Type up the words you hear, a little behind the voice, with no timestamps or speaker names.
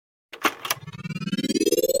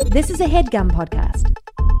This is a HeadGum podcast.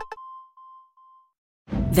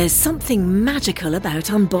 There's something magical about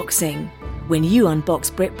unboxing. When you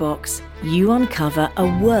unbox BritBox, you uncover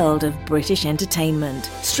a world of British entertainment.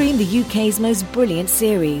 Stream the UK's most brilliant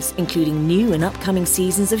series, including new and upcoming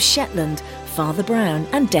seasons of Shetland, Father Brown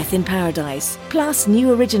and Death in Paradise. Plus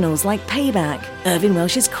new originals like Payback, Irving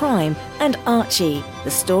Welsh's Crime and Archie,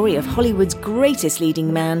 the story of Hollywood's greatest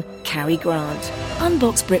leading man, Cary Grant.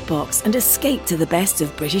 Unbox BritBox and escape to the best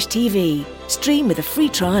of British TV. Stream with a free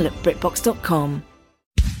trial at BritBox.com.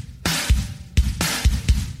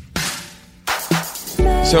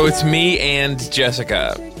 So it's me and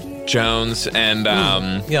Jessica Jones and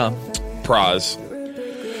Praz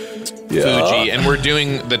Fuji, and we're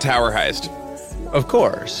doing the tower heist. Of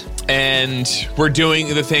course. And we're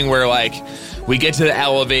doing the thing where, like, we get to the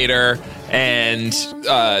elevator and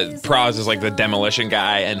Praz is like the demolition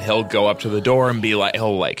guy, and he'll go up to the door and be like,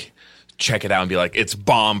 he'll like check it out and be like, it's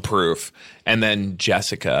bomb proof. And then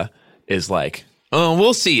Jessica is like, oh,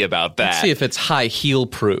 we'll see about that. Let's see if it's high heel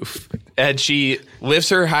proof. And she lifts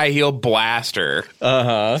her high heel blaster.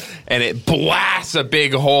 And it blasts a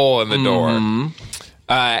big hole in the door.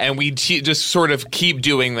 And we just sort of keep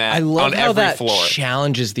doing that I love on how every that floor.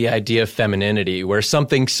 Challenges the idea of femininity, where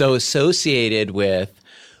something so associated with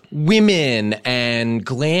women and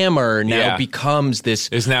glamour now becomes this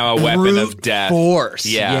is now a weapon of death. Force.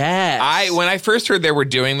 Yeah. Yes. When I first heard they were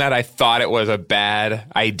doing that, I thought it was a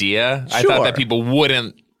bad idea. I thought that people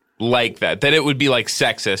wouldn't like that it would be like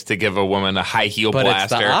sexist to give a woman a high heel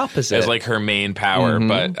blaster it's the opposite. as like her main power,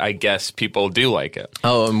 but I guess people do like it.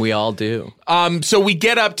 Oh, and we all do. So we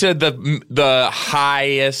get up to the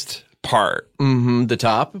highest part, The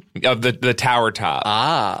top of the tower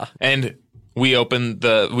top, and we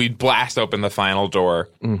blast open the final door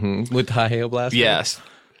with high heel blaster. Yes,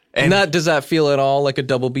 and does that feel at all like a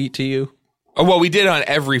double beat to you? Oh, well, we did it on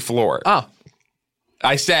every floor. Oh.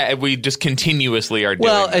 I said we just continuously are doing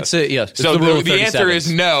Well, this. So the answer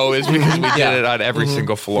is no, is because we did it on every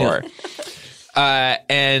single floor. Yeah.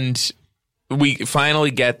 And we finally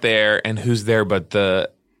get there, and who's there but the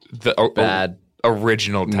bad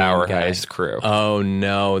original Tower Heist crew? Oh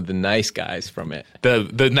no, the nice guys from it.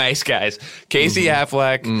 The nice guys. Casey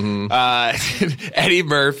Affleck, Eddie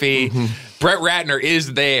Murphy, Brett Ratner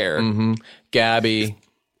is there. Gabby.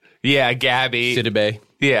 Yeah, Gabby. Sidibe.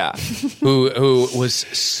 Yeah. who was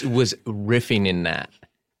riffing in that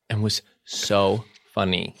and was so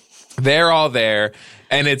funny. They're all there,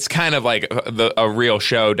 and it's kind of like a real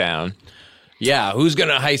showdown. Yeah, who's going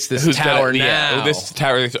to heist this tower now? Yeah, this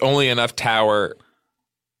tower, there's only enough tower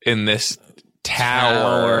in this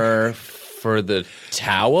tower. For the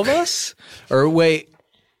Tao of us? Or wait.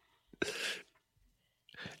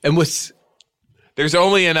 And what's... There's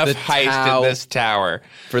only enough heist in this tower.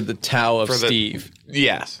 For the Tao of Steve.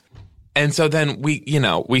 Yes. And so then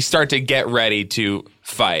we start to get ready to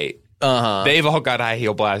fight. They've all got high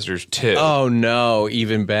heel blasters too. Oh no,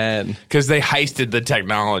 even Ben. Because they heisted the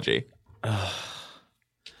technology.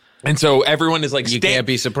 And so everyone is like... You can't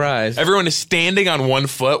be surprised. Everyone is standing on one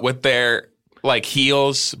foot with their like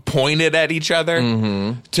heels pointed at each other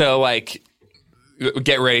to like...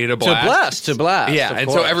 get ready to blast. To blast. Yeah, and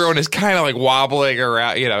so everyone is kind of like wobbling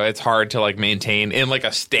around. It's hard to like maintain in like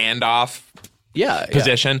a standoff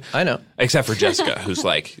position. I know. Except for Jessica, who's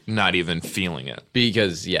like not even feeling it.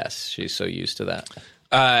 Because, yes, she's so used to that.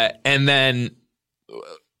 And then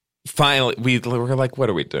finally, we're like, what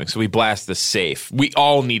are we doing? So we blast the safe. We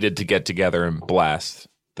all needed to get together and blast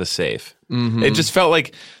the safe. It just felt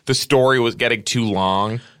like the story was getting too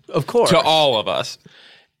long. Of course. To all of us.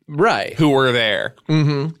 Right. Who were there.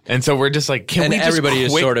 And so we're just like, everybody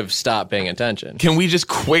just sort of stopped paying attention. Can we just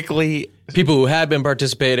quickly... People who had been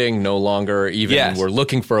participating no longer even were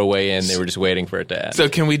looking for a way in. They were just waiting for it to end. So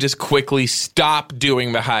can we just quickly stop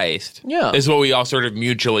doing the heist? Yeah. Is what we all sort of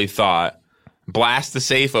mutually thought. Blast the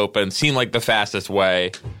safe open seemed like the fastest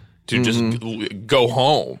way to just go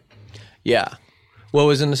home. Yeah. What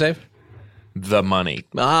was in the safe? The money.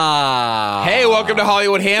 Ah. Hey, welcome to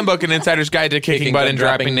Hollywood Handbook, an insider's guide to kicking butt and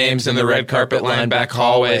dropping names in the red carpet lined back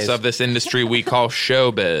hallways of this industry we call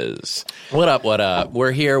showbiz. What up?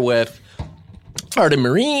 We're here with Arden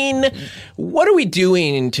Myrin. What are we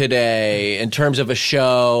doing today in terms of a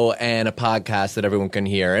show and a podcast that everyone can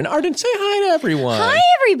hear? And Arden, say hi to everyone. Hi,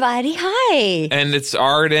 everybody. Hi. And it's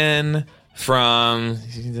Arden from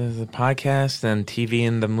the podcast and TV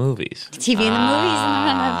and the movies. TV and the movies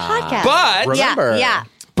and the podcast. But remember,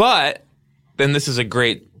 but then this is a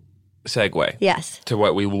great segue. Yes. To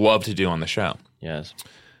what we love to do on the show. Yes.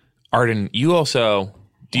 Arden, you also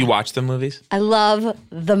Do you watch the movies? I love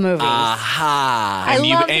the movies. Aha. I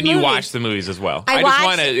love the And movies. you watch the movies as well. I just watched.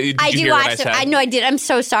 want to. Did I you do hear watch what I them. said? No, I did. I'm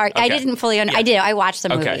so sorry. I Okay. didn't fully. I did. I watched the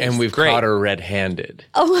movies. And we've Great. caught her red-handed.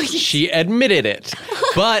 Oh, She admitted it.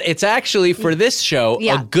 But it's actually, for this show,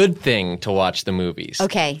 Yeah. a good thing to watch the movies.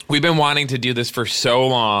 okay. We've been wanting to do this for so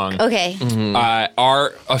long. Okay.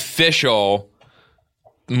 Our official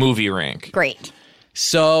movie rank. Great.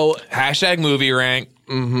 So, Hashtag movie rank.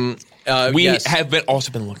 We yes. have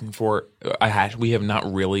also been looking for a hash. We have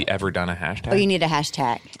not really ever done a hashtag. Oh, you need a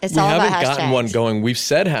hashtag. It's We all about haven't hashtags. gotten one going. We've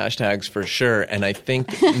said hashtags for sure, and I think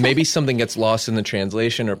maybe something gets lost in the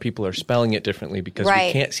translation or people are spelling it differently because we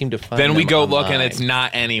Right. can't seem to find Then we them go look and online. it's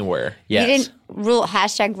not anywhere. Yes. You didn't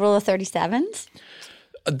hashtag rule of 37s?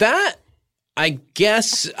 That, I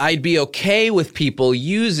guess I'd be okay with people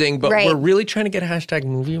using, but Right. we're really trying to get a hashtag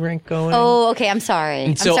movie rank going. Oh, okay. I'm sorry.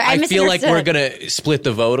 I'm so sorry. I feel like we're misunderstood. going to split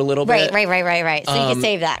the vote a little bit. Right. So you can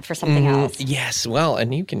save that for something else. Yes, well,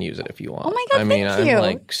 and you can use it if you want. Oh my God, I mean, thank I'm you.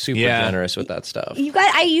 like super Yeah. generous with that stuff. You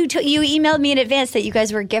emailed me in advance that you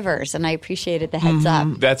guys were givers, and I appreciated the heads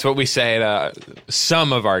up. That's what we say to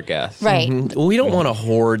some of our guests. Right. Well, we don't want to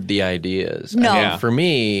hoard the ideas. No. I mean, Yeah. for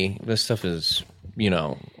me, this stuff is,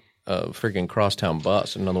 a freaking crosstown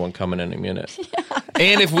bus. Another one coming in a minute.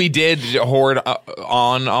 And if we did hoard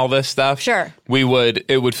on all this stuff, Sure.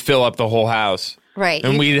 it would fill up the whole house. Right.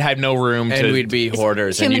 And we'd have no room And to we'd be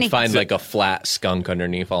hoarders, too and many- you'd find like a flat skunk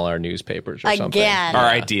underneath all our newspapers or something. Again. our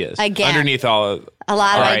ideas. Again. Underneath all A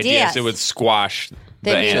lot of our ideas. it would squash the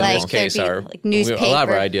They'd be In animals. like- this case, there'd be, our like, newspaper. a lot of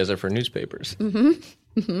our ideas are for newspapers.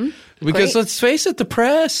 Because Great. let's face it, the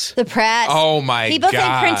press. The press. Oh, my People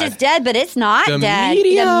God. think print is dead, but it's not The dead.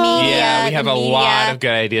 media. The media. Yeah, we have the a media. lot of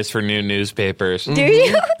good ideas for new newspapers. Do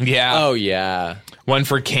you? Yeah. Oh yeah. One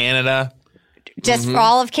for Canada. Just for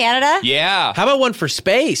all of Canada? Yeah. How about one for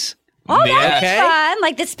space? Oh, Yeah. that's Okay. fun.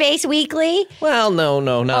 Like the Space Weekly. Well, no,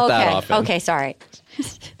 not that often. Okay, sorry.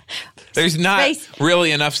 There's not Space.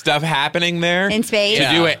 really enough stuff happening there In space? to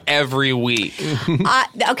Yeah. do it every week.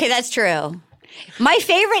 Okay, that's true. My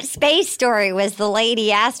favorite space story was the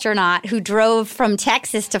lady astronaut who drove from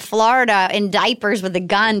Texas to Florida in diapers with a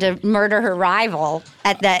gun to murder her rival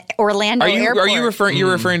at the Orlando Are you airport.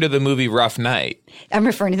 you're referring to the movie Rough Night? I'm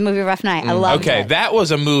referring to the movie Rough Night. I love Okay, it. that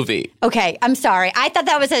was a movie. Okay, I'm sorry. I thought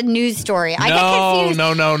that was a news story. I get confused.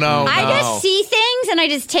 No. I just see things and I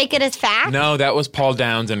just take it as fact. No, that was Paul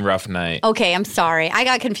Downs in Rough Night. Okay, I'm sorry. I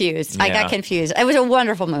got confused. Yeah. It was a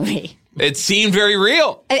wonderful movie. It seemed very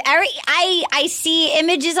real. I see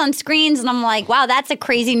images on screens and I'm like, wow, that's a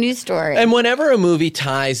crazy news story. And whenever a movie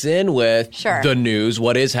ties in with Sure. the news,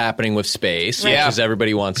 what is happening with space, Yeah. which is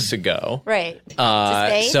everybody wants to go. right. To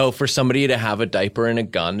space? So for somebody to have a diaper and a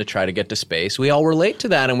gun to try to get to space, we all relate to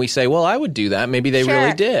that and we say, well, I would do that. Maybe they Sure.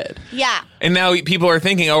 really did. Yeah. And now people are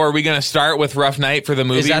thinking, oh, are we going to start with Rough Night for the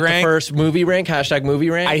movie Is that rank? the first movie rank? Hashtag movie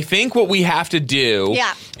rank? I think what we have to do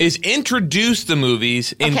Yeah. is introduce the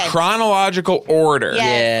movies in Okay. chronological order.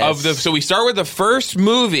 Yes. So we start with the first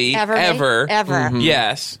movie Ever.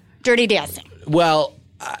 Yes. Dirty Dancing. well,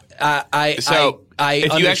 I If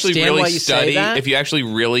you actually understand why really you say study, that. if you actually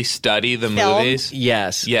really study the Film? movies,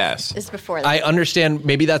 Yes. yes. It's before that. I understand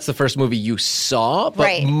maybe that's the first movie you saw, but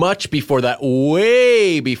Right. much before that,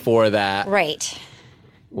 way before that, right.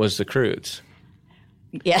 was The Croods.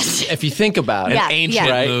 Yes. If you think about it, Yeah, ancient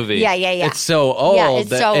yeah. movie. Yeah. it's so old. Yeah, it's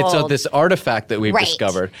that so it's old. this artifact that we've Right.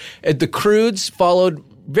 discovered. The Croods followed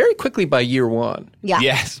very quickly by year one. Yeah.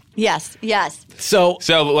 Yes. Yes. So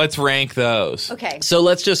Let's rank those. Okay. So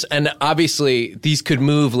let's just, and obviously these could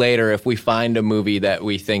move later if we find a movie that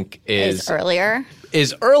we think Is earlier.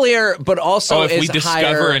 is earlier, but also Oh, if is we discover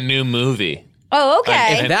higher. a new movie. Oh,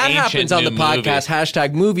 okay. An If that ancient happens on the new podcast,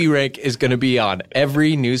 hashtag movie rank is going to be on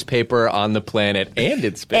every newspaper on the planet and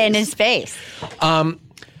in space. And in space.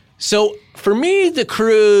 So for me, The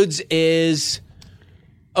Croods is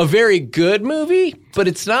a very good movie, but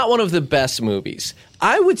it's not one of the best movies.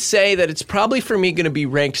 I would say that it's probably for me going to be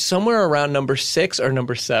ranked somewhere around number 6 or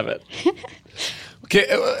number 7. Okay,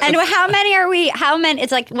 And how many are we? How many?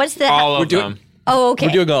 It's like, what's the. all of doing- them. Oh, okay.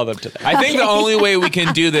 We're doing all of them today. I think the only way we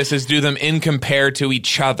can do this is do them in compare to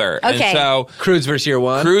each other. Okay. And so Croods versus Year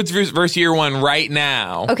One. Croods versus Year One right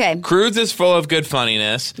now. Okay. Croods is full of good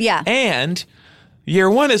funniness. Yeah. And Year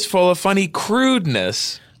One is full of funny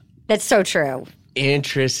crudeness. That's so true.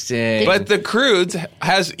 Interesting. But the Croods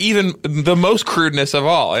has even the most crudeness of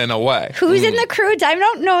all, in a way. Who's in the Croods? I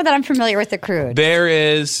don't know that I'm familiar with the Croods. There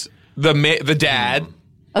is the dad,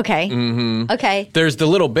 Okay. Okay. There's the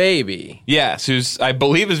little baby. yes, who's I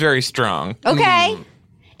believe is very strong. Okay.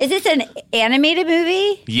 Is this an animated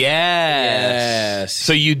movie? Yes.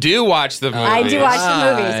 So you do watch the movies. I do watch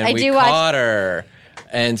the movies. I do watch. Caught her.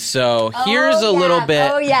 And so here's a little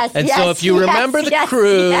bit. Oh, yes. And yes, so if you yes, remember the yes,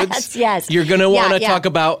 Croods, you're going to want to talk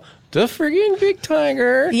about the friggin' big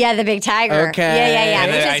tiger. Yeah, the big tiger. Okay. Yeah.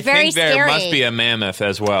 And Which I is very think there scary. must be a mammoth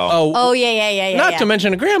as well. Oh, yeah. Not to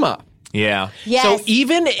mention a grandma. Yeah. Yes. So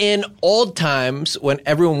even in old times when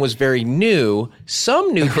everyone was very new,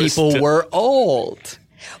 some new people were old.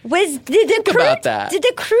 Did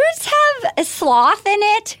the Croods have a sloth in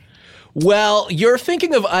it? Well, you're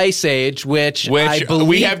thinking of Ice Age, which I believe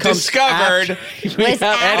we have comes discovered Was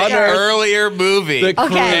an earlier movie, The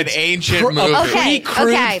an ancient movie.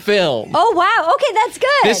 pre-Crude film. Oh wow! Okay, that's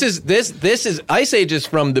good. This is Ice Age is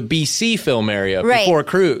from the BC film area Right. before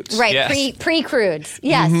Crudes. Right, Yes. pre-Croods.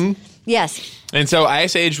 Yes, yes. And so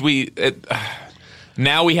Ice Age,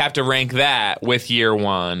 now we have to rank that with Year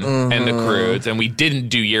One and the Croods, and we didn't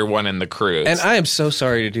do Year One and the Croods. And I am so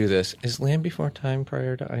sorry to do this. Is Land Before Time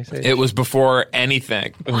prior to Ice Age? it was before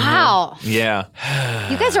anything. Wow, Yeah.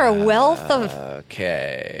 you guys are a wealth of.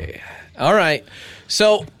 Okay. All right.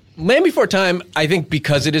 So Land Before Time, I think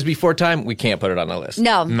because it is before time, we can't put it on the list.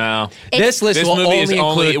 No, No. This list This will movie is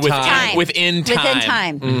only include Time. within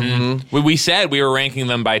time. Within time. We said we were ranking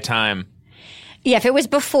them by time. Yeah, if it was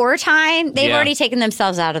before time, they've Yeah. already taken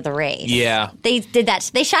themselves out of the race. Yeah. They did that.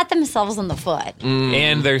 They shot themselves in the foot.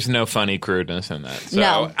 And there's no funny crudeness in that. So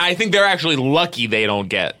No. I think they're actually lucky they don't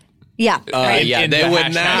get. Yeah, right. Yeah, in they the would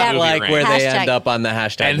hashtag not movie like rank. where they Hashtag. end up on the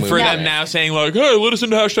hashtag And movie for them rank. now saying like, "Hey, let us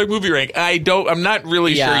into hashtag movie rank." I'm not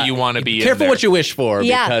really sure you want to be. Careful in there. what you wish for,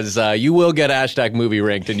 Yeah. because you will get hashtag movie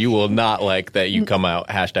ranked, and you will not like that you come out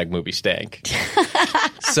hashtag movie stank.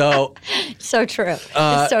 So So true.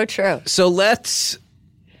 It's so true. So let's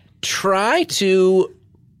try to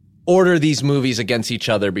order these movies against each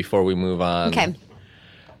other before we move on. Okay.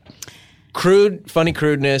 Crude, funny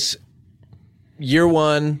crudeness. Year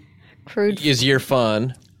one Crude. is year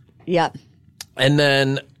fun. Yep. And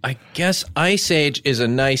then I guess Ice Age is a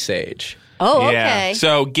nice age. Oh, Yeah. okay.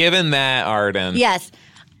 So given that, Arden, Yes.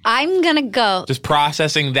 I'm going to go. just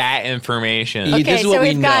processing that information. Okay. This is what so we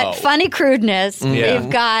we've got know. funny crudeness. Yeah. We've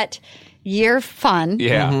got year fun.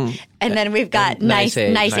 Yeah. And then we've got Nice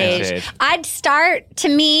age. nice age. I'd start, to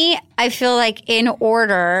me, I feel like in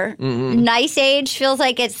order. Nice age feels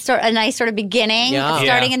like it's a nice sort of beginning. Yeah. It's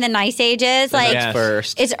starting in the nice ages. Like Yes.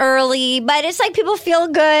 First. it's early, but it's like people feel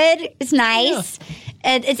good. It's nice.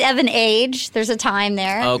 And it's of an age. There's a time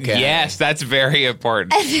there. Okay. Yes, that's very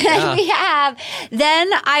important. Then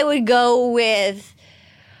I would go with,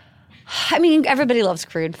 I mean, everybody loves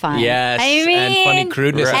crude fun. Yes, I mean, and funny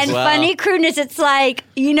crudeness Right. as and well. funny crudeness. It's like,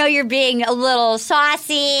 you're being a little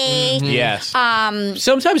saucy. Yes.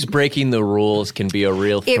 Sometimes breaking the rules can be a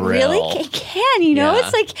real It thrill. really can, Yeah.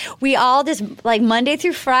 It's like we all just, like Monday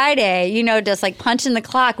through Friday, just like punching the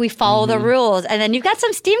clock. We follow the rules. And then you've got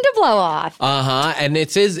some steam to blow off. And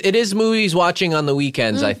it is movies watching on the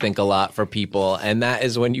weekends, I think, a lot for people. And that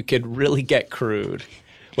is when you could really get crude.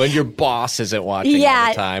 When your boss isn't watching all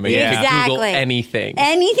the time and you can Google anything.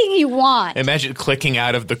 Anything you want. Imagine clicking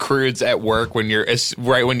out of the crudes at work when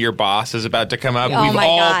right when your boss is about to come up. Oh We've my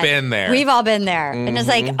all God. been there. We've all been there. And it's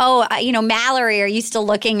like, Mallory, are you still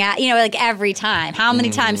looking at, like every time? How many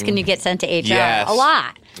times can you get sent to HR? Yes. A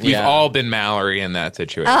lot. We've Yeah. all been Mallory in that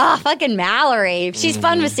situation. Fucking Mallory. She's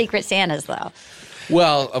fun with Secret Santas, though.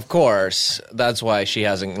 Well, of course. That's why she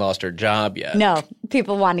hasn't lost her job yet. No,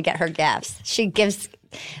 people want to get her gifts.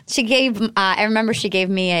 I remember she gave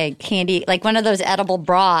me a candy, like one of those edible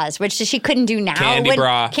bras, which she couldn't do now. Candy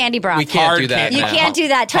bra. Candy bra. We can't do that You now. can't do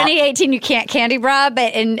that. 2018, you can't candy bra,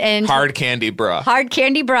 but in Hard candy bra. hard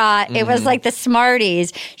candy bra, it was like the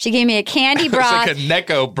Smarties. She gave me a candy bra. It's like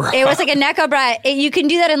a Necco bra. It was like a Necco bra. You can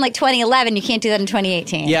do that in like 2011. You can't do that in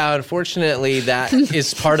 2018. Yeah, unfortunately, that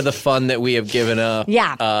is part of the fun that we have given up.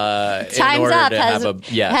 Yeah. In Time's order Up to has,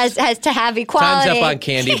 have has to have equality. Time's up on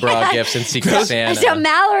candy bra gifts and Secret Santa. So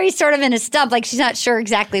Mallory's sort of in a stump, like she's not sure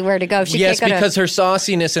exactly where to go. She Yes, can't go because her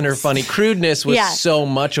sauciness and her funny crudeness was Yeah. so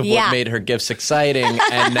much of what Yeah. made her gifts exciting.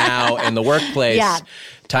 And now in the workplace, Yeah.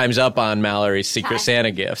 time's up on Mallory's Secret Santa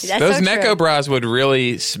gifts. That's Those so Necco true. bras would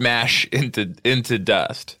really smash into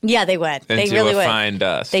dust. Yeah, they would. They Into really a would. fine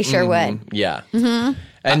dust. They sure would. Yeah.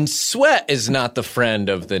 And sweat is not the friend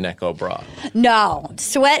of the Necco bra. No,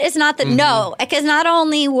 sweat is not the no, because not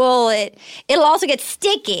only will it'll also get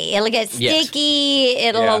sticky. It'll get sticky.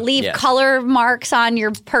 It'll leave color marks on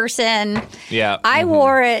your person. Yeah, I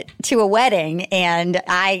wore it to a wedding, and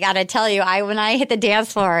I gotta tell you, when I hit the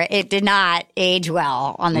dance floor, it did not age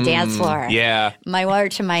well on the dance floor. Yeah, I wore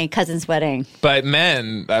it to my cousin's wedding. but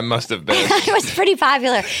men, that must have been. It was pretty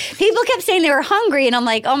popular. People kept saying they were hungry, and I'm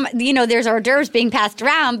like, there's hors d'oeuvres being passed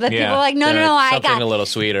around. But people were like, no, I got something a little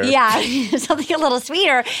sweeter. Yeah, something a little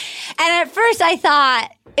sweeter. And at first, I thought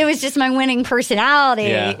it was just my winning personality.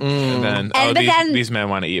 Yeah, and then these men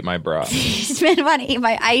want to eat my bra. These men want to eat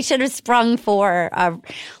my. I should have sprung for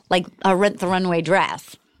a Rent the Runway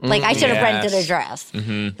dress. Like I should have rented a dress.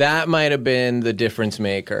 Mm-hmm. That might have been the difference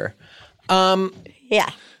maker. Yeah.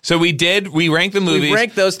 So we ranked the movies. We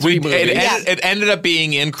ranked those three movies. It ended up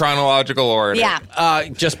being in chronological order. Yeah.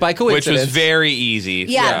 Just by coincidence. Which was very easy.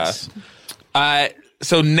 Yes.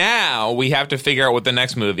 So now we have to figure out what the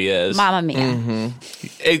next movie is. Mamma Mia.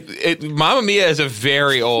 Mm-hmm. Mamma Mia is a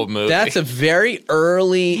very old movie. That's a very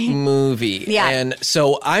early movie. Yeah. And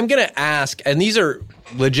so I'm going to ask, and these are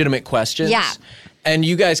legitimate questions. Yeah. And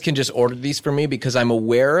you guys can just order these for me because I'm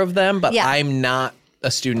aware of them, but Yeah. I'm not a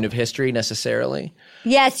student of history necessarily.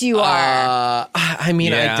 Yes, you are. I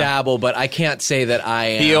mean, Yeah. I dabble, but I can't say that I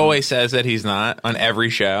am. He always says that he's not on every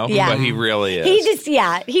show, Yeah. but he really is. He was.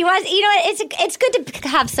 You know, it's good to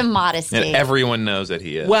have some modesty. and everyone knows that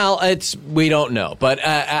he is. Well, we don't know, but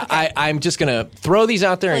I'm just gonna throw these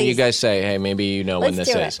out there, and you Please. guys say, "Hey, maybe you know when Let's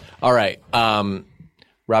this do is." All right,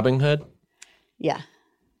 Robin Hood, Yeah.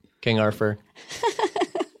 King Arthur,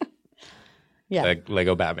 Yeah.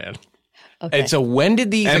 Lego Batman. Okay. And so, when did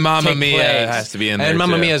these And Mamma take Mia place? has to be in there, and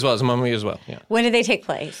Mamma too. Mia as well. So Mamma Mia as well. Yeah. When did they take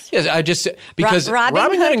place? Yes, I just because Robin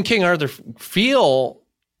Robin Hood Hood and King Arthur feel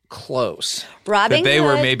close Robin that they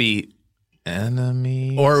were Hood- maybe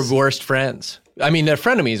enemies. or worst friends. I mean, they're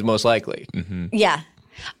frenemies most likely. Yeah.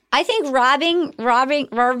 I think Robin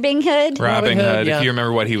Hood. Robin Hood, yeah. if you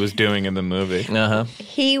remember what he was doing in the movie.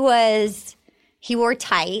 He wore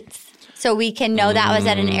tights. So we can know that was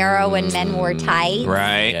at an era when men wore tights.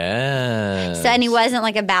 Right. Yes. So, and he wasn't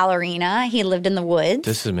like a ballerina. He lived in the woods.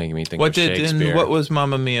 This is making me think What of did Shakespeare. and what was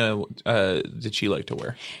Mamma Mia? Did she like to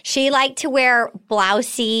wear? She liked to wear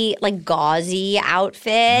blousy, like gauzy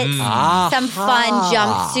outfits, some fun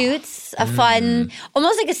jumpsuits, a fun,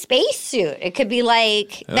 almost like a space suit. It could be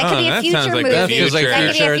like that. Could be a that future sounds like movie. the future. That feels like That could be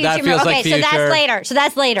a future. future That movie. feels like Okay, so that's future. later. So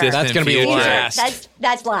that's later. Distant That's going to be future. last.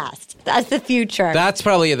 That's last. That's the future. That's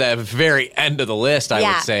probably the very end of the list, I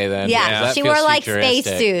would say then. Yeah, because that she feels wore like space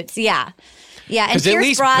futuristic. suits. Yeah, yeah, and Because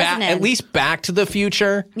Pierce Brosnan. at least Back to the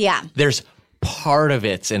Future, Yeah. there's part of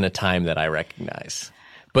it's in a time that I recognize.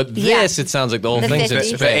 But Yeah. this, it sounds like the whole The thing's in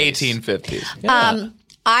 50s. space. The 1850s.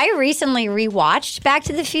 I recently rewatched Back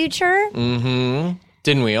to the Future.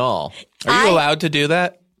 Didn't we all? Are you allowed to do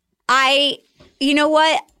that? You know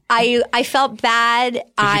what? I felt bad. Did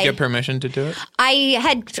you get permission to do it? I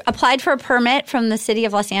had applied for a permit from the city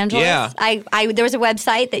of Los Angeles. Yeah. There was a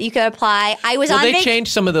website that you could apply. I was Well, on they vac-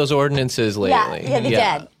 changed some of those ordinances lately. Yeah, they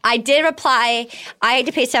did. I did apply. I had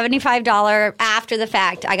to pay $75 after the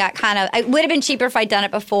fact. I got it would have been cheaper if I'd done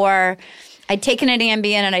it before. I'd taken an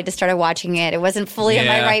Ambien and I just started watching it. It wasn't fully in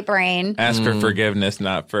my Yeah. right brain. Ask for forgiveness,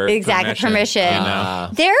 not for Permission. You know?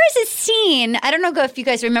 There is a scene. I don't know if you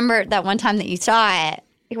guys remember that one time that you saw it,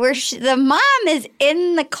 where the mom is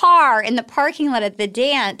in the car in the parking lot at the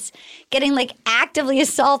dance, getting like actively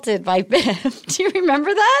assaulted by Biff. Do you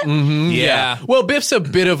remember that? Yeah. Well, Biff's a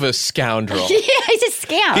bit of a scoundrel. Yeah, he's a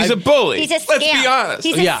scamp. He's a bully. He's a scamp. Let's be honest.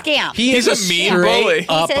 He's a scamp. He's a mean straight bully.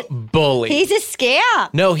 up He's a- bully. He's a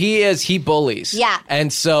scamp. No, he is. He bullies. Yeah.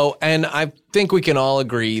 And I think we can all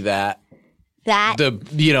agree that That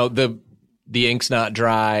the ink's not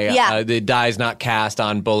dry. Yeah. The die's not cast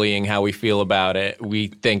on bullying, how we feel about it. We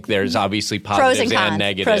think there's obviously pros positives and cons.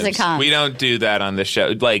 negatives. Pros and cons. We don't do that on this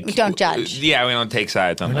show. Like We don't judge. Yeah, we don't take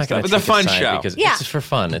sides on We're this not going stuff. to It's a fun show. because Yeah. it's for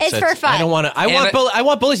fun. It's for fun. I don't want to. I And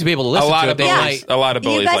want bullies to be able to A listen lot to it. of They bullies. might. A lot of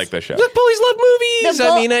bullies guys- like this show. Look, bullies love movies. The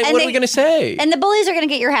bull- I mean, and what they- are we going to say? And the bullies are going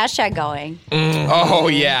to get your hashtag going. Oh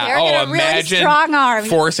yeah. They're Oh, gonna really imagine strong arm you.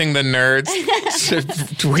 forcing the nerds to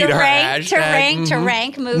tweet To our rank, hashtag. to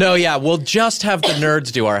rank movies. No, yeah, we'll just have the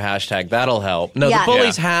nerds do our hashtag. That'll help. No, Yeah. the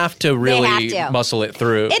bullies Yeah. have to really have to. muscle it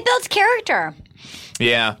through. It builds character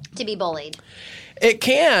Yeah. to be bullied. It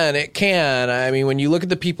can. I mean, when you look at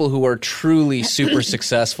the people who are truly super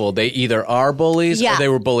successful, they either are bullies Yeah. or they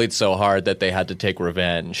were bullied so hard that they had to take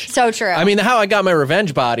revenge. So true. I mean, how I got my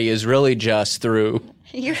revenge body is really just through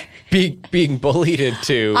being bullied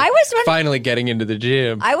into finally getting into the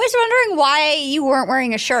gym. I was wondering why you weren't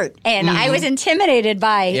wearing a shirt, and I was intimidated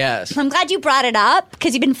by. Yes. I'm glad you brought it up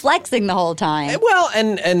because you've been flexing the whole time. Well,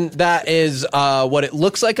 and that is what it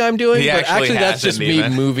looks like I'm doing, but actually that's just me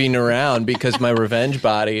moving around because my revenge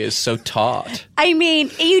body is so taut. I mean,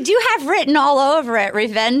 you do have written all over it,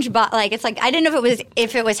 revenge, but like it's like I didn't know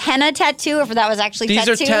if it was henna tattoo or if that was actually These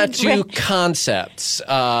tattooed. are tattoo concepts.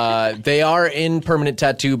 They are in permanent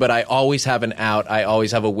tattoo, but I always have an out. I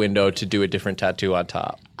always have a window to do a different tattoo on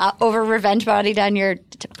top. Over revenge body down your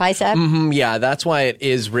bicep? Mm-hmm, yeah, that's why it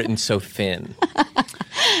is written so thin.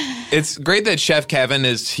 It's great that Chef Kevin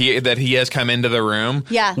is here, that he has come into the room.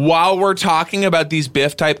 Yeah. While we're talking about these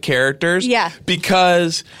Biff type characters. Yeah.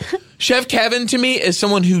 Because Chef Kevin to me is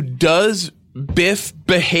someone who does Biff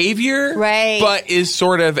behavior, right, but is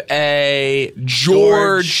sort of a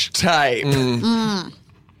George type.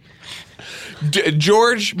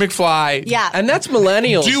 George McFly. Yeah. And that's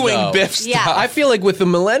millennials doing Biff stuff. Yeah. I feel like with the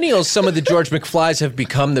millennials, some of the George McFlys have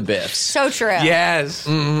become the Biffs. So true. Yes.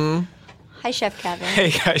 Mm-hmm. Hi, Chef Kevin.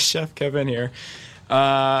 Hey guys, Chef Kevin here.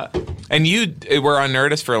 And you were on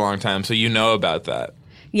Nerdist for a long time, so you know about that.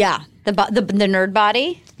 Yeah. The nerd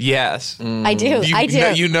body? Yes. I do. I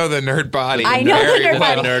do. You know the nerd body. I know the nerd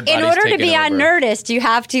body. Nerd In body's order to be on taken over. Nerdist, you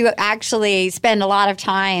have to actually spend a lot of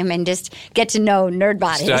time and just get to know nerd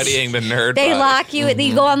bodies. Studying the nerd They body. lock you.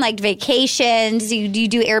 You go on like vacations. You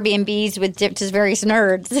do Airbnbs with just various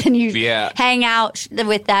nerds, and you hang out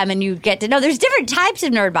with them, and you get to know. There's different types of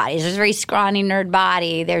nerd bodies. There's a very scrawny nerd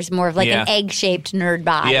body. There's more of like an egg-shaped nerd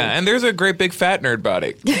body. Yeah, and there's a great big fat nerd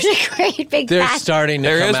body. There's a great big. They're fat- starting to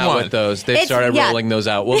There come is out one. with those. They've started rolling those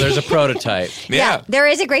out. Well, there's a prototype. Yeah, there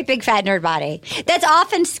is a great big fat nerd body that's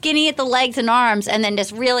often skinny at the legs and arms, and then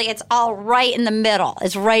just really, it's all right in the middle.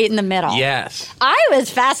 It's right in the middle. Yes. I was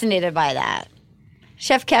fascinated by that.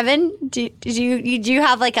 Chef Kevin, do you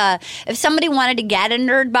have like if somebody wanted to get a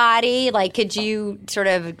nerd body, like could you sort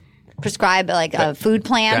of prescribe like a food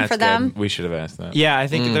plan for them? Good. We should have asked that. Yeah, I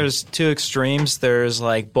think there's two extremes. There's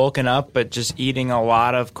like bulking up, but just eating a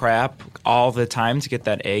lot of crap all the time to get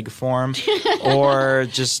that egg form, or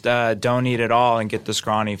just don't eat at all and get the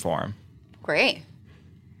scrawny form. Great.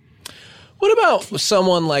 What about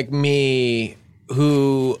someone like me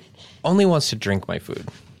who only wants to drink my food?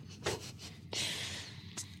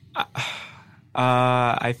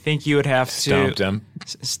 I think you would have to. Stumped him.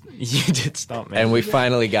 You did stump me. And we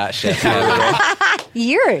finally got Chef Kevin.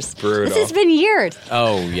 Years. Brutal. This has been years.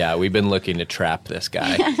 Oh, yeah. We've been looking to trap this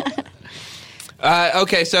guy.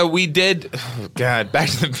 Okay, so we did. Oh God, Back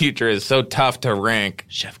to the Future is so tough to rank.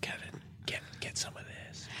 Chef Kevin, get some of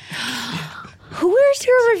this. Where's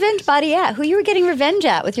your revenge body at? Who you were getting revenge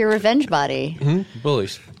at with your revenge body?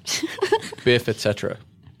 Bullies. Biff, etc.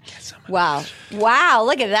 Wow. Wow,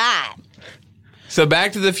 look at that. So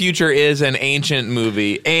Back to the Future is an ancient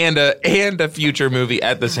movie and a future movie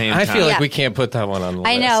at the same time. I feel like Yeah. we can't put that one on the list.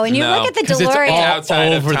 I know. And you No, look at the 'Cause it's DeLorean. all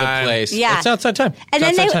outside of over the time. place. Yeah. It's outside time. And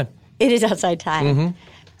It's then outside time. It is outside time. Mm-hmm.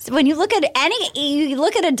 So when you look at you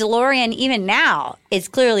look at a DeLorean even now, it's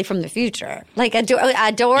clearly from the future. Like a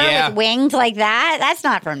door Yeah. with wings like that, that's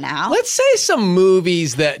not from now. Let's say some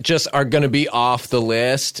movies that just are going to be off the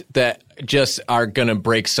list that just are going to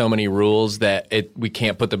break so many rules that we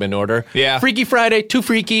can't put them in order. Yeah. Freaky Friday, too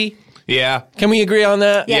freaky. Yeah. Can we agree on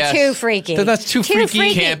that? Yeah, Yes. too freaky. That's too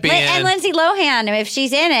freaky. Can't be And in. Lindsay Lohan, if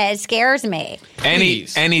she's in it, it scares me.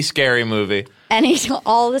 Please. Any scary movie. And he's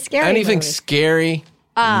all the scary Anything movies. scary?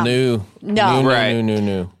 No. no. Right.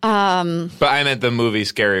 No. But I meant the movie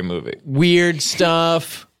Scary Movie. Weird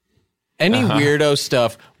stuff. Any weirdo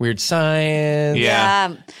stuff. Weird science.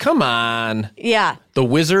 Yeah. Come on. Yeah. The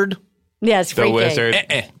Wizard. Yeah, it's The freaky. Wizard.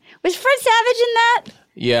 Was Fred Savage in that?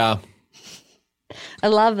 Yeah. I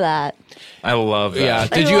love that. I love that. Yeah.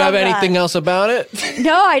 Did you love have that. anything else about it?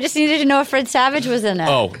 No, I just needed to know if Fred Savage was in it.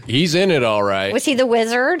 Oh, he's in it all right. Was he the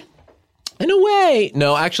wizard? In a way.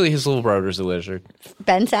 No, actually, his little brother's a lizard.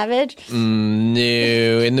 Ben Savage? No.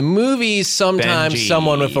 In the movies, sometimes Benji.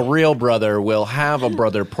 someone with a real brother will have a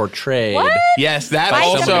brother portrayed. What? Yes, that Why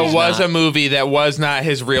also somebody's was not? a movie that was not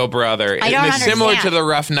his real brother. I don't It's similar to understand. the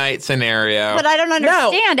Rough Night scenario. But I don't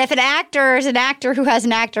understand. If an actor is an actor who has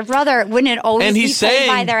an actor brother, wouldn't it always and be he's played saying,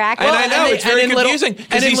 by their actor? and I know, and it's in- very and in Little- confusing and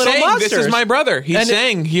because in he's Little saying, this is Monsters. my brother. He's And-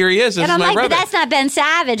 saying, here he is, this and is I'm my like, brother. but that's not Ben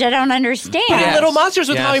Savage. I don't understand. But in Yes. Little Monsters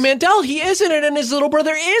with Yes. Howie Mandel, he is in it, and his little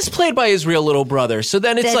brother is played by his real little brother. So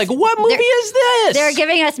then it's That's- like, what movie they're- is this? They're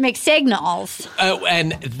giving us mixed signals.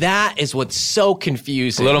 And that is what's so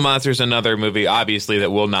confusing. Little Monsters, another movie, obviously,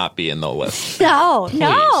 that will not be in the list. No.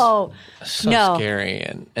 so no. scary.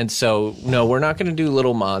 And so, no, we're not going to do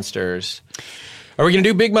Little Monsters. Are we going to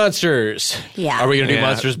do Big Monsters? Yeah. Are we going to do Yeah.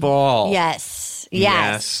 Monsters Ball? Yes.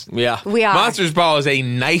 Yeah. We are. Monsters Ball is a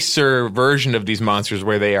nicer version of these monsters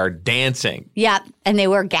where they are dancing. Yep. And they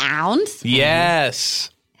wear gowns. Yes.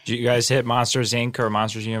 Did you guys hit Monsters Inc. or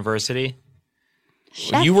Monsters University?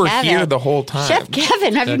 Chef You were Kevin. here the whole time. Chef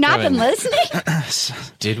Kevin, have you not Kevin. been listening?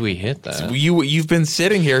 Did we hit that? You've been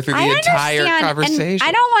sitting here through the entire understand, conversation. and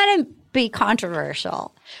I don't want to be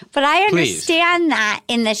controversial, but I understand that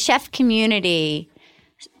in the chef community,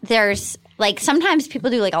 there's like sometimes people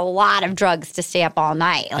do like a lot of drugs to stay up all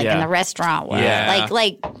night, like in Yeah. the restaurant world, Yeah.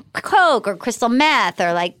 like coke or crystal meth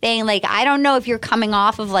or like thing. Like I don't know if you're coming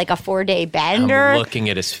off of like a 4-day bender. I'm looking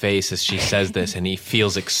at his face as she says this, and he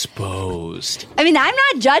feels exposed. I mean, I'm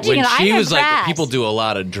not judging When it. she I'm was like, impressed. people do a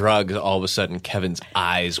lot of drugs, all of a sudden Kevin's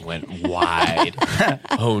eyes went wide.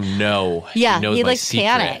 Oh no. Yeah, He knows he my looks secret.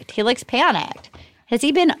 panicked. He looks panicked. Has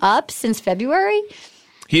he been up since February?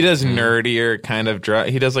 He does nerdier kind of drug.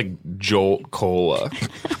 He does like Jolt Cola.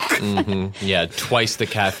 Yeah, twice the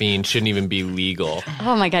caffeine. Shouldn't even be legal.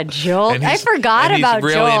 Oh my God, Joel! And I forgot about he's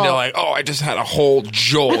really Joel. into like, oh, I just had a whole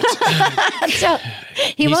jolt. So,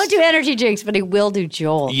 he won't do energy drinks, but he will do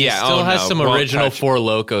Joel. Yeah, Still oh, has no, some won't original touch. Four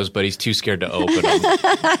Locos, but he's too scared to open them.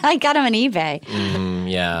 I got him on eBay.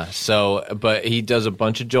 Yeah, so, but he does a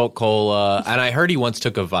bunch of Jolt Cola, and I heard he once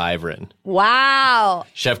took a Vivarin. Wow,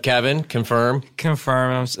 Chef Kevin, confirm?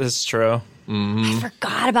 Confirm, it's true. I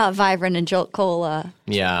forgot about Vibrant and Jolt Cola.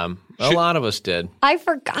 Yeah, a lot of us did. I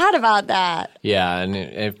forgot about that. Yeah, and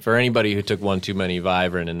if, for anybody who took one too many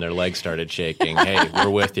Vivarin and their legs started shaking, hey, we're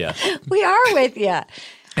with you. We are with you.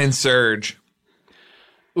 And Surge.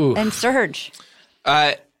 And Surge.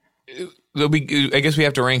 I guess we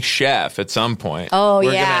have to rank Chef at some point. Oh,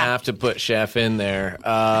 We're yeah. gonna have to put Chef in there.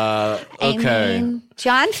 I Okay. mean,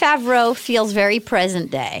 Jon Favreau feels very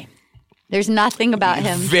present day. There's nothing about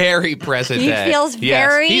him. Very present He day. feels Yes.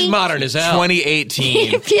 very. He's modern as hell. He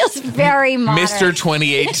 2018. feels very modern. Mr.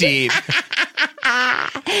 2018.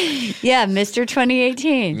 Yeah, Mr.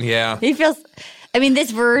 2018. Yeah. He feels. I mean,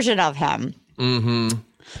 this version of him,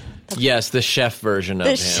 Yes, the chef version of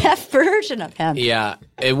the him. chef version of him. Yeah.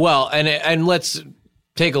 Well, and let's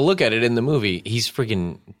take a look at it in the movie. He's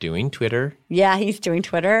freaking doing Twitter. Yeah, he's doing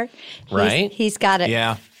Twitter. Right? He's got a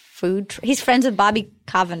Yeah. food. He's friends with Bobby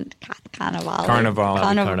Carnival.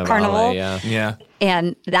 Carnivale, yeah. Yeah.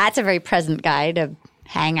 And that's a very present guy to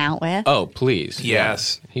hang out with. Oh, please.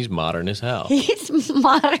 Yes. Yeah. He's modern as hell. He's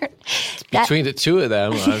modern. That- Between the two of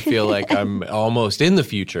them, I feel like I'm almost in the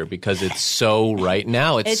future because it's so right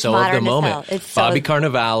now. It's It's so of the modern as moment. hell. It's so- Bobby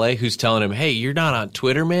Carnivale, who's telling him, hey, you're not on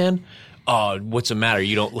Twitter, man? Oh, what's the matter?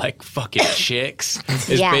 You don't like fucking chicks?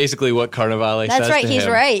 Is Yeah. basically what Carnivale says That's right. to He's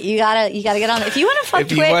him. right. You gotta get on it. If you want to fuck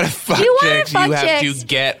If you want to fuck chicks, you have to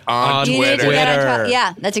get on you need to Twitter. get on Twitter. Twi-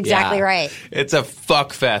 Yeah, that's exactly Yeah. right. It's a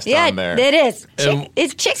fuck fest Yeah, on there. it is.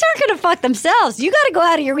 Chicks aren't going to fuck themselves. You got to go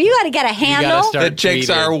out of you got to get a handle. start The chicks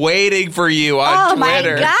tweeting. are waiting for you on Oh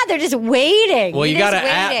Twitter. my God, they're just waiting. Well, you You're got just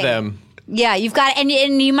to at waiting. them. Yeah, you've got, and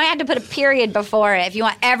you might have to put a period before it if you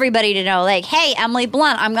want everybody to know, like, hey, Emily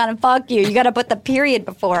Blunt, I'm going to fuck you. You got to put the period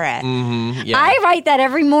before it. Yeah. I write that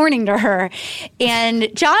every morning to her. And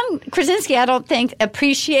John Krasinski, I don't think,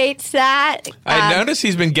 appreciates that. I noticed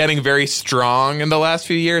he's been getting very strong in the last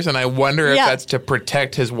few years, and I wonder if Yeah. that's to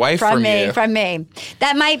protect his wife from you. From me.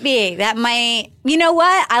 That might be. That might. You know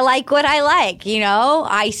what? I like what I like. You know,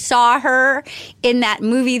 I saw her in that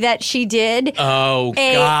movie that she did. Oh,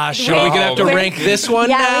 A- gosh. Are we with- going to have to with- rank this one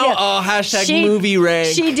Yeah, now? we do. Oh, hashtag She- movie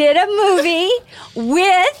rank. She did a movie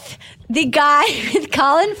with the guy with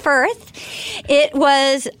Colin Firth. It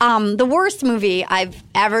was the worst movie I've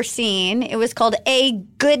ever seen. It was called A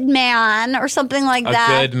Good Man or something like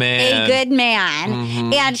that. Good Man. A Good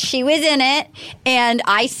Man. And she was in it, and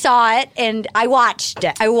I saw it, and I watched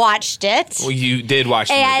it. Well, you did watch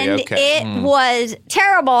the And movie, okay. it was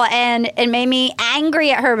terrible, and it made me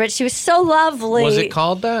angry at her, but she was so lovely. Was it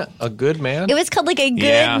called that? A Good Man? It was called like A Good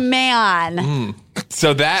Yeah. Man.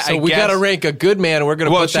 So that, So I we guess, got to rank A Good Man. We're going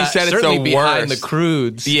to Well, put she that said it's certainly the behind worst. the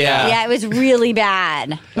Crudes. Yeah. Yeah, it was really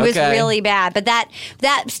bad. It was Okay. really bad. But that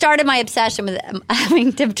started my obsession with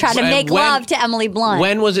having to try to And make when- love to Emily Blunt.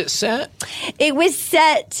 When was it set? It was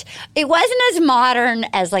set, it wasn't as modern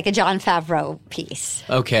as like a Jon Favreau piece.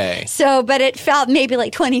 Okay. So, but it felt maybe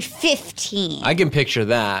like 2015. I can picture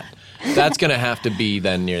that. That's going to have to be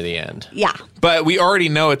then near the end. Yeah. But we already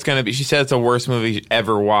know it's going to be. She said it's the worst movie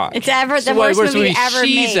ever watched. It's the So worst what movie ever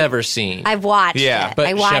she's made. ever seen. I've watched Yeah, it. But I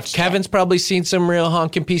Chef watched Kevin's probably seen some real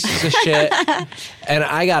honking pieces of shit. And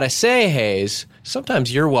I got to say, Hayes,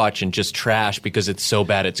 sometimes you're watching just trash because it's so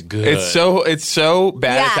bad it's good. It's so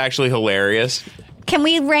bad. Yeah. It's actually hilarious. Can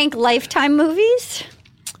we rank Lifetime movies?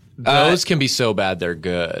 Those can be so bad they're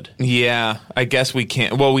good. Yeah, I guess we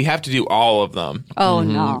can't. Well, we have to do all of them. Oh,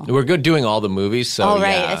 no. We're good doing all the movies, so Oh,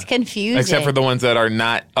 right. yeah. It's confusing. Except for the ones that are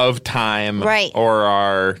not of time, Right. or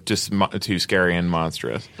are just too scary and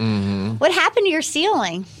monstrous. What happened to your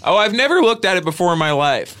ceiling? Oh, I've never looked at it before in my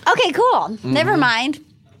life. Okay, cool. Never mind.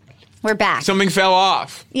 We're back. Something fell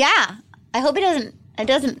off. Yeah. I hope it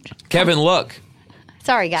doesn't. Kevin, look.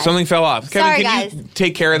 Sorry, guys. Something fell off. Kevin, Sorry, can guys. you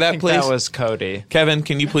take care of that, please? That was Cody. Kevin,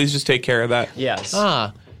 can you please just take care of that? Yes.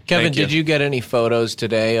 Kevin, Thank you. did you get any photos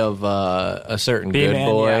today of a certain good B-Man,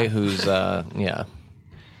 boy yeah. who's,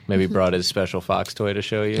 maybe brought his special fox toy to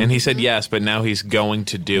show you? And he said yes, but now he's going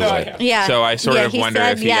to do it. Yeah. So I sort Yeah, of he wonder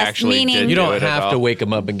said if he yes, actually meaning- did You do don't it at have to all. wake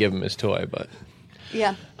him up and give him his toy, but...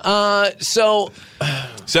 Yeah. So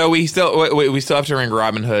we still have to rank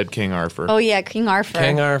Robin Hood, King Arthur. Oh, yeah. King Arthur.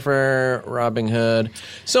 King Arthur, Robin Hood.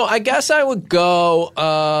 So I guess I would go.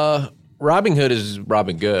 Robin Hood is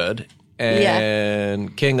Robin Good,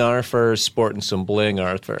 and King Arthur sporting some bling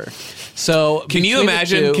Arthur. So Can you between the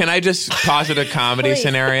imagine? two- Can I just posit a comedy Please.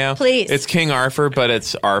 scenario? Please. It's King Arthur, but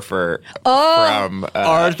it's Arthur from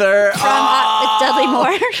Arthur? It's Dudley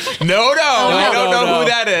Moore. No, I don't know no. who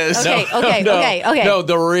that is. Okay. No,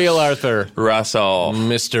 the real Arthur, Russell.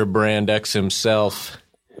 Mr. Brand X himself.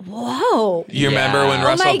 Whoa. You remember when Oh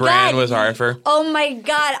Russell my Brand God. was Arthur? Oh, my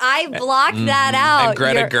God. I blocked that out. And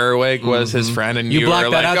Greta Gerwig was his friend, and you, You were blocked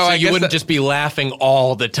like, that out "Oh, so I you guess wouldn't that- just be laughing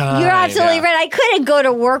all the time. You're absolutely Yeah. right. I couldn't go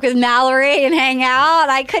to work with Mallory and hang out.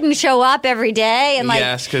 I couldn't show up every day. And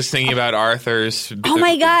yes, because thinking about Arthur's Oh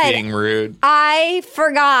my God. being rude. I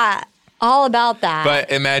forgot all about that. But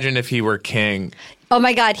imagine if he were king. Oh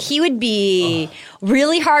my God, he would be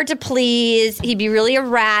really hard to please. He'd be really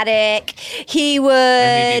erratic. He would.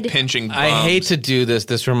 And he'd be pinching bums. I hate to do this.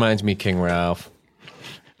 This reminds me King Ralph.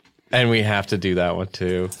 And we have to do that one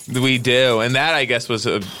too. We do. And that, I guess, was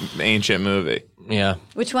an ancient movie. Yeah.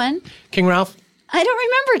 Which one? King Ralph? I don't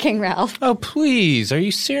remember King Ralph. Oh, please. Are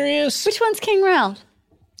you serious? Which one's King Ralph?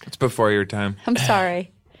 It's before your time. I'm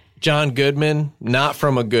sorry. John Goodman, not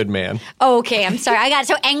from a good man. Oh, okay, I'm sorry. I got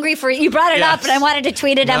so angry for you. Brought it up, Yes. and I wanted to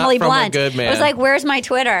tweet at Not Emily from a Blunt. good man. I was like, "Where's my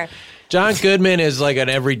Twitter?" John Goodman is like an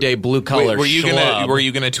everyday blue collar Were you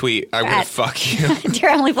schlub. gonna tweet? I'm gonna fuck you. Dear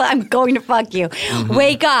Emily Blunt, I'm going to fuck you. Mm-hmm.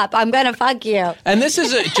 Wake up! I'm going to fuck you. And this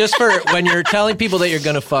is just for when you're telling people that you're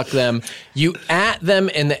going to fuck them, you at them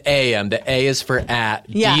in the AM. The A is for at,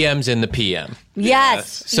 Yeah. DMs in the PM.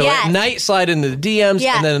 Yes. So yes. at night, slide into the DMs,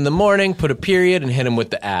 Yeah. and then in the morning, put a period and hit them with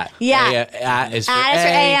the at. Yeah. At is for At is for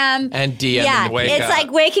A, AM. and DM Yeah, in the Wake it's up.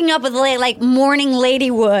 like waking up with like morning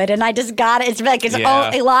ladywood, and I just got it. It's like it's Yeah.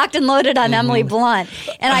 all locked and loaded on Mm-hmm. Emily Blunt,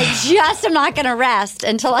 and I just am not going to rest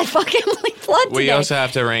until I fuck Emily Blunt We today. also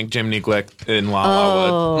have to rank Jiminy Glick in La La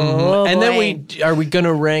Wood. Oh, And then boy. are we going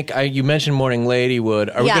to rank? You mentioned morning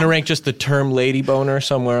ladywood. Are we Yeah. going to rank just the term lady boner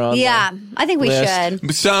somewhere on? Yeah, I think we list.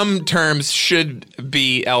 should. Some terms should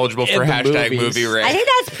be eligible for In the hashtag movies. movie rank. I think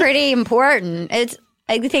that's pretty important.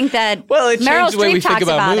 I think that Well, it Meryl changed the way Streep we think talks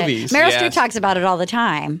about it. movies. Meryl Yes. Streep talks about it all the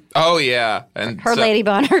time. Oh yeah, and Her so- lady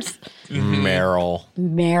boners. Meryl.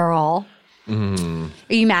 Meryl. Mm-hmm.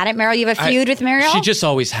 Are you mad at Meryl? You have a feud with Meryl? She just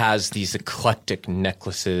always has these eclectic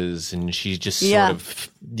necklaces, and she's just Yeah. sort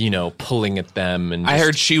of, pulling at them. And I just-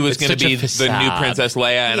 heard she was it's going to such a be the new facade. Princess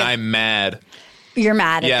Leia, and Yeah. I'm mad. You're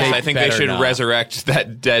mad at Yes, that. I think they better should not. resurrect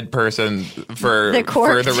that dead person for The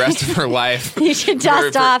corpse. the rest of her life. You should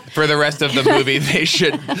dust for, off. for the rest of the movie. They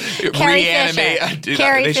should Carrie reanimate. Fisher.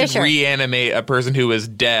 Carrie they should Fisher. reanimate a person who is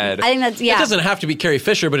dead. I think that's, yeah. It doesn't have to be Carrie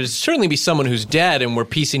Fisher, but it'd certainly be someone who's dead, and we're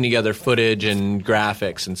piecing together footage and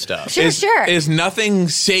graphics and stuff. Sure, sure. Is nothing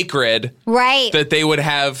sacred right. that they would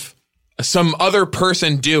have some other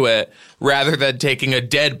person do it rather than taking a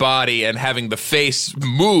dead body and having the face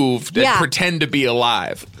moved and Yeah. pretend to be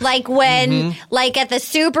alive. Like when, like at the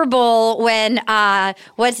Super Bowl, when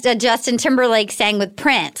Justin Timberlake sang with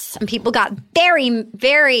Prince, and people got very,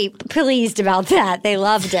 very pleased about that. They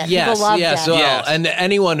loved it. Yes, people loved yes, it. well, Yes. and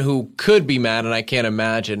anyone who could be mad, and I can't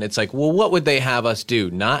imagine, it's like, well, what would they have us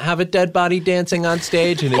do? Not have a dead body dancing on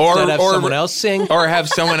stage, and instead have someone else sing? Or have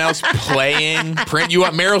someone else playing Prince. You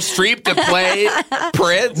want Meryl Streep to play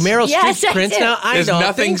Prince? Meryl Yes, Streep's I Prince do. now? I Is don't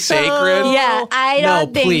nothing think so. sacred? Yeah, I don't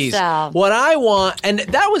no, think please. so. What I want, and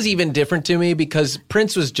that was even different to me because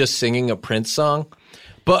Prince was just singing a Prince song.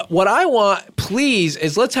 But what I want, please,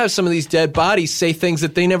 is let's have some of these dead bodies say things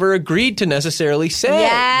that they never agreed to necessarily say.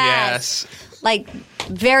 Yes. Yes. Like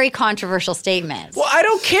very controversial statements. Well, I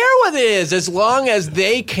don't care what it is, as long as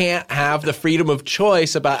they can't have the freedom of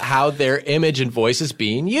choice about how their image and voice is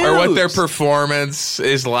being used. Or what their performance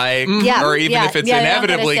is like. Yeah, or even if it's they don't get a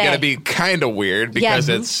inevitably say. going to be kind of weird because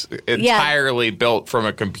it's entirely built from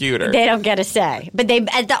a computer. They don't get a say. But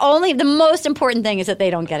the most important thing is that they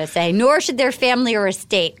don't get a say, nor should their family or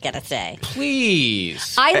estate get a say.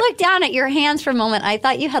 Please. I looked down at your hands for a moment. I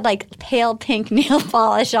thought you had like pale pink nail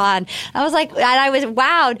polish on. I was like, and I was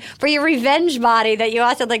wowed for your revenge body that you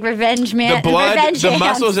also had like revenge man. The blood, revenge the hands.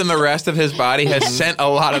 muscles in the rest of his body has sent a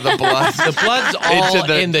lot of the blood. The blood's all Into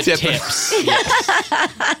the in the tip. tips.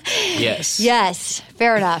 Yes. Yes,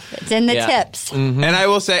 fair enough. It's in the tips. And I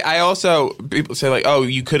will say, people say like, oh,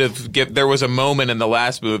 you could have there was a moment in the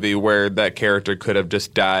last movie where that character could have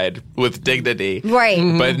just died with dignity. Right.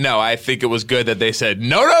 But no, I think it was good that they said,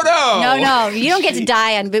 no. No, you don't get to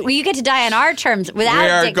die on, but you get to die on our terms without We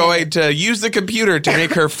are dignity. going to use the computer to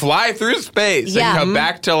make her fly through space Yeah. and come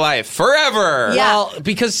back to life forever. Yeah. Well,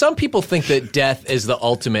 because some people think that death is the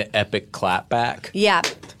ultimate epic clapback. Yeah.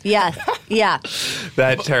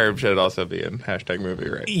 That term should also be in #movie,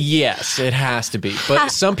 right? Yes, it has to be. But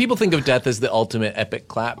some people think of death as the ultimate epic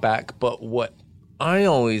clapback. But what I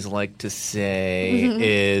always like to say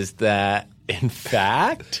is that, in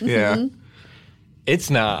fact, Yeah. it's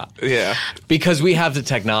not. Yeah. Because we have the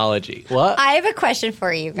technology. What? I have a question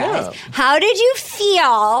for you guys. Yeah. How did you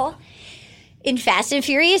feel in Fast and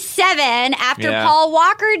Furious 7 after Yeah. Paul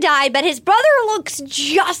Walker died, but his brother looks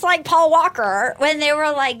just like Paul Walker? When they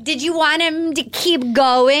were like, did you want him to keep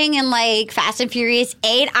going in like Fast and Furious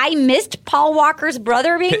 8? I missed Paul Walker's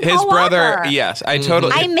brother being His Paul brother, Walker. yes. I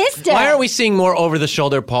totally. I missed it. Why aren't we seeing more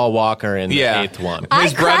over-the-shoulder Paul Walker in the Yeah. 8th one?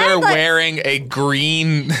 His I brother cried, like- wearing a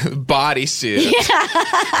green bodysuit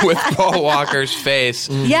with Paul Walker's face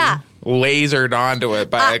Yeah. lasered onto it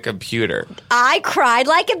by a computer. I cried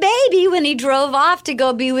like a baby when he drove off to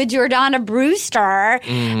go be with Jordana Brewster.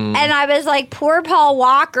 And I was like, poor Paul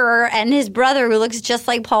Walker and his brother who looks just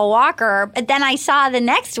like Paul Walker. But then I saw the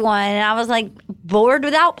next one and I was like, bored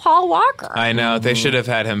without Paul Walker. I know. They should have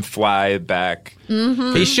had him fly back.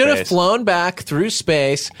 He should have flown back through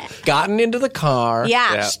space, gotten into the car,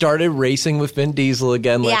 Yeah. Yeah. started racing with Vin Diesel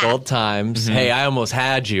again like Yeah. old times. Hey, I almost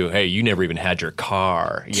had you. Hey, you never even had your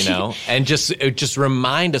car, you know? And just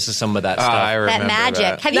remind us of some of that stuff. I remember that magic.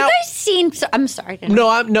 that. Have Now- you guys seen? I'm sorry.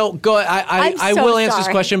 No, go. I I'm so will answer this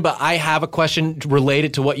sorry. question, but I have a question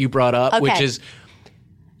related to what you brought up, which Okay. is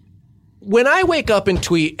when I wake up and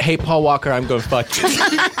tweet, "Hey, Paul Walker, I'm going to fuck you."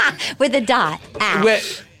 With a dot.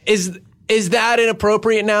 Is that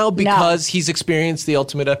inappropriate now because he's experienced the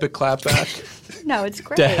ultimate epic clapback? No, it's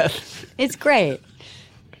great. Death. It's great.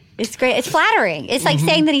 It's great. It's flattering. It's like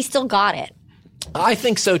saying that he still got it. I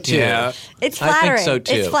think so too. Yeah. It's flattering. I think so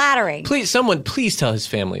too. It's flattering. Please tell his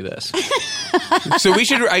family this. So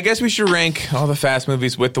I guess we should rank all the Fast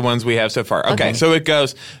movies with the ones we have so far. Okay. So it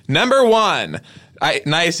goes number 1,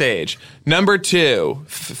 Nice Age. Number 2,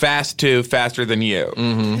 Fast 2, Faster Than You.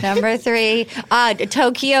 Number 3,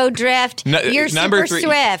 Tokyo Drift. You're number super 3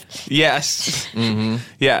 swift. Yes.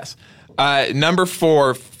 Yes. Number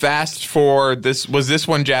 4, Fast 4. This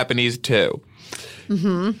one Japanese too.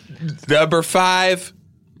 Number 5,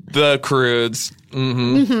 The Croods.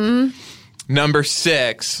 Number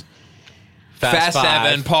 6, Fast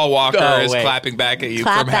 7. Paul Walker is clapping back at you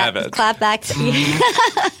from heaven. Clap back to me.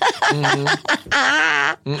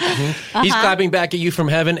 He's clapping back at you from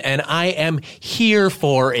heaven, and I am here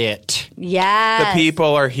for it. Yes. The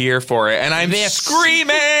people are here for it, and I'm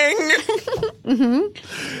screaming.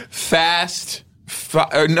 Fast,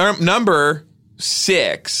 number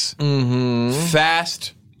 6,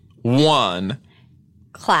 Fast 1,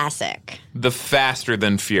 Classic. The Faster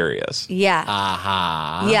Than Furious. Yeah.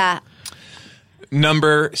 Aha. Yeah.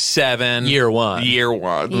 Number 7, Year one. Year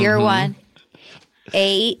 1.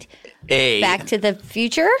 8. 8, Back to the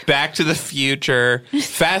Future. Back to the Future.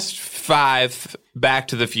 Fast 5, Back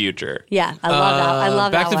to the Future. Yeah, I love that. I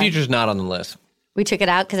love Back that to the one. Future's not on the list. We took it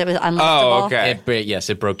out because it was unlistable. Oh, okay.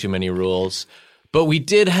 It broke too many rules. But we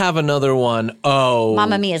did have another one. Oh,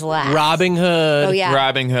 Mamma Mia's last. Robin Hood. Oh, yeah.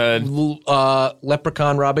 Robin Hood.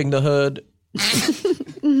 Leprechaun robbing the hood.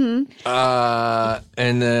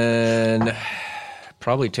 And then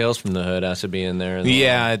probably Tales from the Hood has to be in there.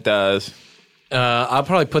 Yeah, it does. I'll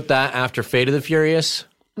probably put that after Fate of the Furious.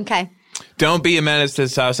 Okay. Don't Be a Menace to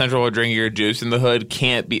South Central or Drinking Your Juice in the Hood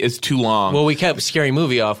can't be. It's too long. Well, we kept Scary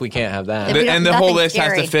Movie off. We can't have that. And the whole nothing list has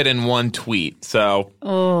scary. to fit in one tweet. So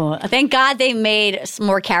Oh, thank God they made some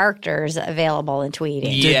more characters available in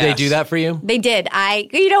tweeting. Did they do that for you? They did.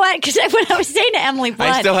 You know what? Because when I was saying to Emily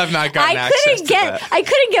Blunt, I still have not gotten access to that. I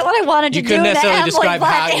couldn't get what I wanted to You do. couldn't with necessarily Emily describe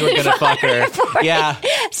Blunt how you were going to fuck her. for Yeah.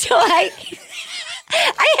 So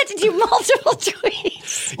I had to do multiple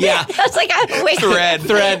tweets. Yeah. I was like, I'm waiting.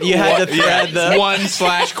 Thread. You had to thread the...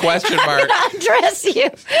 1/question mark. I'm going to undress you.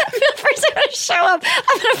 First, I'm going to show up.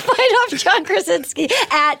 I'm going to fight off John Krasinski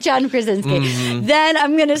at John Krasinski. Mm-hmm. Then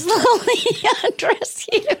I'm going to slowly undress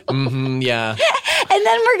you. Yeah. And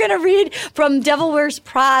then we're going to read from Devil Wears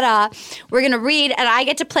Prada. We're going to read, and I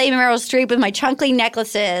get to play Meryl Streep with my chunky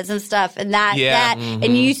necklaces and stuff, and that.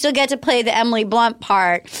 And you still get to play the Emily Blunt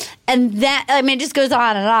part. And that, I mean, it just goes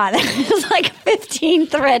on and on. It's like a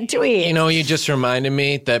 15-thread tweet. You know, you just reminded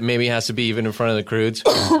me that maybe it has to be even in front of the Croods.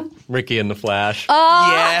 Ricky and the Flash.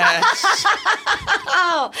 Yes.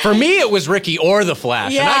 For me, it was Ricky or the Flash.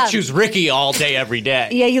 And Yeah. I choose Ricky all day, every day.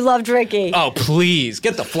 Yeah, you loved Ricky. Oh, please.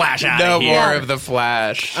 Get the Flash out No of here. more of the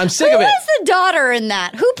Flash. I'm sick Who of it. was the daughter in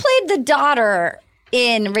that? Who played the daughter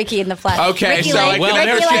in Ricky and the Flash? Okay, Ricky so I Lake? can Well, there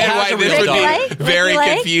she understand has why a this real would daughter. be very Ricky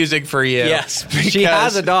Lake? confusing for you. Yes. She because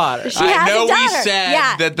has a daughter. She has I know a daughter. we said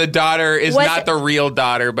Yeah. that the daughter is Was not it- the real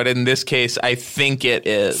daughter, but in this case, I think it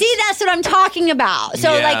is. See, that's what I'm talking about.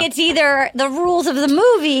 So, Yeah. like, it's either the rules of the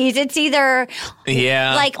movies, it's either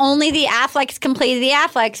Yeah. like only the Afflecks can play the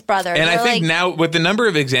Afflecks brothers. And I Or, think like, now, with the number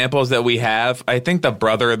of examples that we have, I think the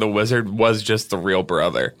brother of the wizard was just the real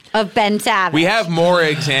brother. of Ben Savage. We have more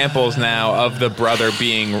examples now of the brother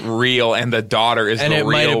being real and the daughter is And the it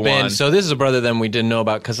might real have been. one. So this is a brother then we didn't know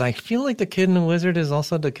about because I feel like the kid in the wizard is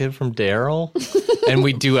also the kid from Daryl. And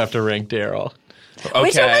we do have to rank Daryl. Okay.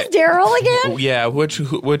 Which one was Daryl again? Yeah, which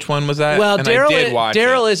one was that? Well, And I did watch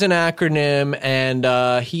Daryl it. is an acronym,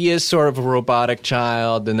 and he is sort of a robotic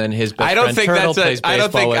child. And then his best I don't friend think Turtle that's plays a. I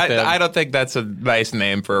don't baseball think. with him. I don't think that's a nice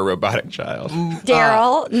name for a robotic child.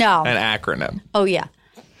 Daryl? No. An acronym. Oh, yeah.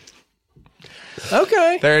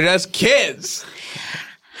 Okay. They're just kids.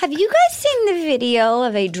 Have you guys seen the video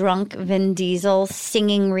of a drunk Vin Diesel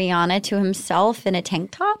singing Rihanna to himself in a tank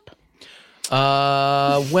top?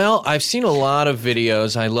 Well, I've seen a lot of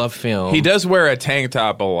videos. I love film. He does wear a tank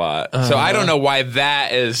top a lot, so I don't know why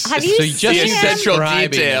that is. Have you So you seen just the him? essential describing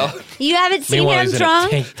detail? it. You haven't seen Meanwhile, him he's in a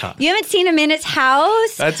drunk? tank top. You haven't seen him in his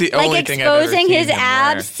house? That's the like only thing I've ever exposing seen his him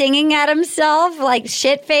abs, wear. singing at himself, like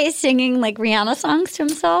shit face, singing like Rihanna songs to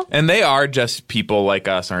himself. And they are just people like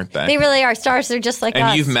us, aren't they? They really are stars. They're just like and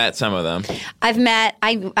us. you've met some of them. I've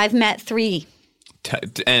met 3.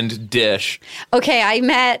 And Dish. Okay, I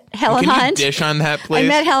met Helen Can Hunt. you dish on that, please? I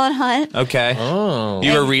met Helen Hunt. Okay. Oh.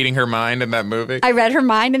 You were reading her mind in that movie? I read her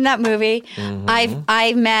mind in that movie. Mm-hmm.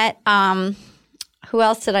 I met who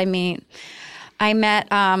else did I meet? I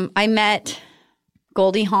met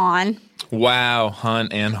Goldie Hawn. Wow,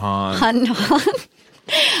 Hunt and Han. Hunt.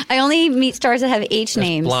 I only meet stars that have H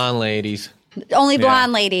names. Blonde ladies. Only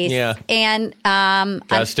blonde ladies. Yeah. And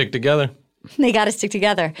Gotta stick together. they got to stick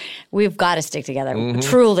together. We've got to stick together. Mm-hmm.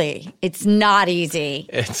 Truly, it's not easy.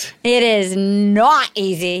 It's It is not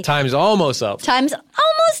easy. time's almost up. Time's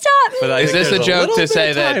almost up. But I Is think this a there's joke little to bit say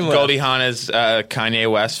of that time left. Goldie Hawn is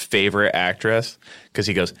Kanye West's favorite actress? Because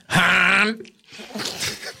he goes, Han!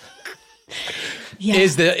 Yeah.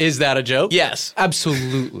 Is that a joke? Yes.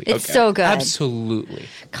 Absolutely. It's so good. Absolutely.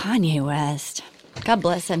 Kanye West. God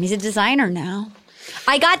bless him. He's a designer now.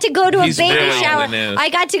 I got to go to a He's baby really in shower. the news. I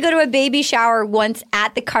got to go to a baby shower once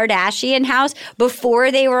at the Kardashian house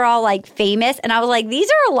before they were all like famous, and I was like, "These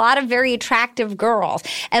are a lot of very attractive girls."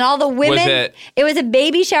 And all the women, it was a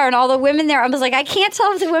baby shower, and all the women there, I was like, I can't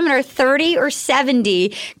tell if the women are 30 or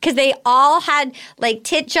 70 because they all had like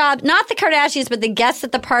tit jobs. Not the Kardashians, but the guests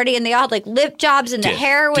at the party, and they all had like lip jobs, and the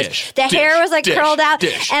hair was like curled out,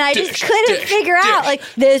 and I just couldn't figure out like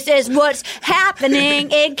this is what's happening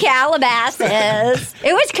in Calabasas.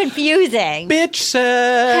 It was confusing. Bitch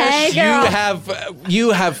sesh. Hey, girl.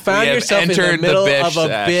 You have found We have yourself in the entered the middle bitch of a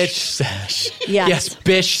sesh. bitch sesh. Yes. Yes,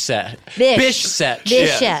 bish set. Bish. Bish set.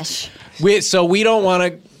 Bishesh. So we don't want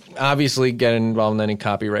to obviously get involved in any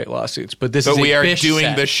copyright lawsuits, but this But is we a are bish doing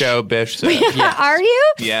sesh. the show, Bish said. Are you?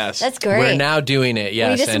 Yes. That's great. We're now doing it,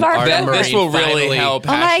 yes. just and embarked our on Then Marine this will really finally help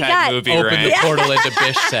Oh my hashtag God. movie Open rank. the portal into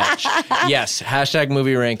Bish Sesh. Yes, hashtag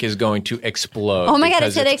movie rank is going to explode. Oh my God, it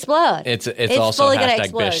because said explode. It's also fully gonna hashtag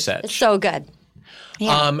explode. Bish Sesh. It's so good.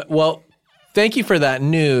 Yeah. Well, thank you for that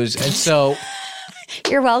news. And so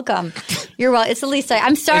You're welcome. You're well. It's the least.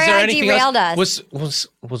 I'm sorry Is there I anything derailed else? us.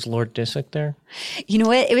 Was Lord Disick there? You know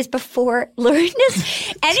what? It was before Lourdes.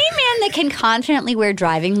 Any man that can confidently wear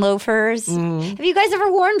driving loafers. Have you guys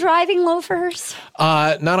ever worn driving loafers?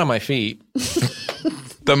 Not on my feet.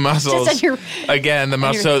 The muscles. Just on your- Again, the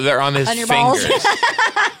muscles. So they're on his on your balls. fingers.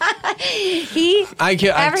 I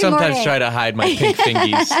every sometimes morning. try to hide my pink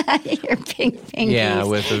fingies. Your pink fingers. Yeah,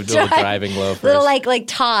 with the little driving loafers. Little like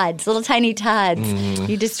Tods, little tiny Tods.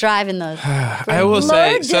 You just drive in those. I will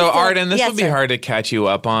say, Lord so Disick. Arden, this Yes, will be sir. hard to catch you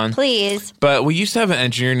up on. Please. But we used to have an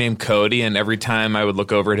engineer named Cody, and every time I would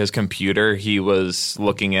look over at his computer, he was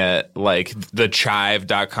looking at like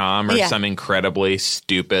thechive.com or Yeah. some incredibly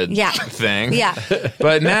stupid Yeah. thing. Yeah.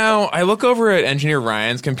 But now I look over at engineer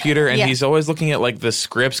Ryan's computer, and Yeah. he's always looking at like the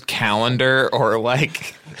Scripps calendar or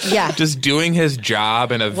like Yeah. just doing his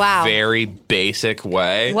job in a Wow. very basic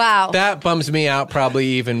way. Wow. That bums me out probably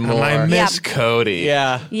even more. I miss Yeah. Cody.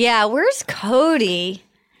 Yeah. Yeah. Where's Cody?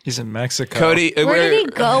 He's in Mexico. Cody, Where did he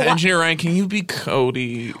go? Engineer Ryan, can you be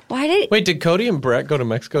Cody? Why did? Wait, did Cody and Brett go to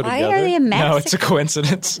Mexico Why together? are they in Mexico? No, it's a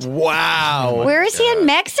coincidence. Wow. Where is he in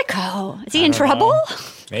Mexico? Is he in trouble?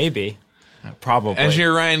 Maybe. Probably.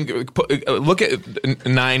 Engineer Ryan, look at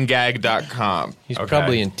 9gag.com. He's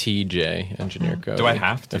probably in TJ, Engineer Cody. Do I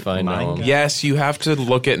have to? If I know 9gag? him. Yes, you have to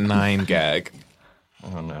look at 9gag.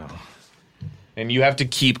 Oh, no. And you have to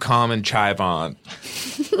keep calm and chive on.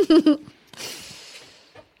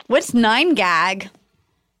 What's 9gag?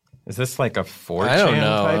 Is this like a 4chan I don't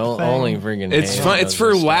type know. thing? Only friggin' It's Hale fun. It's knows for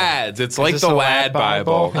this stuff. lads. It's like this the a Lad lad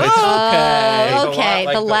Bible. Bible? It's Okay, a lot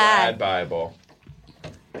like the lad. Bible.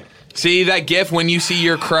 See that GIF when you see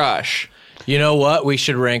your crush. You know what? We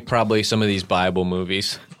should rank probably some of these Bible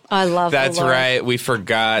movies. I love. That's the Lord. right. We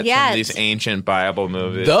forgot some Yes. of these ancient Bible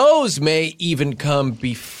movies. Those may even come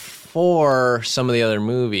before some of the other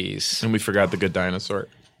movies. And we forgot The Good Dinosaur.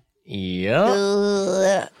 Yep.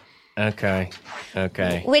 Ugh. Okay.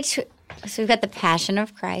 Which? So we've got the Passion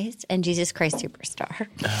of Christ and Jesus Christ Superstar.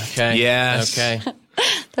 Okay. Yes. Okay.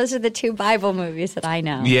 Those are the two Bible movies that I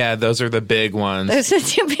know. Yeah, those are the big ones. Those are the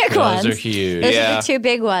two big ones. Those are huge. Those Yeah. are the two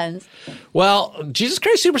big ones. Well, Jesus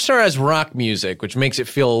Christ Superstar has rock music, which makes it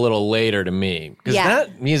feel a little later to me. Because Yeah.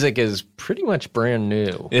 that music is pretty much brand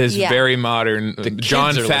new. It is Yeah. very modern,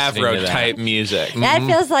 John kids are listening to Favreau that. type music. That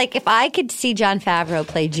feels like if I could see John Favreau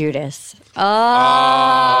play Judas.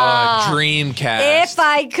 Oh. Dreamcast. If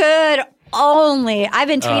I could only. I've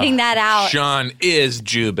been tweeting that out. John is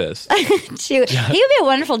Jubas. He would be a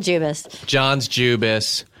wonderful Jubas. John's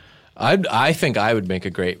Jubas. I think I would make a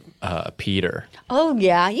great Peter. Oh,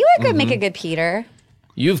 yeah. You could make a good Peter.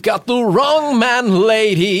 You've got the wrong man,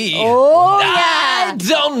 lady. Oh, I yeah.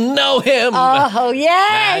 don't know him. Oh,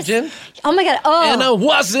 yes. Imagine. Oh, my God. Oh. And I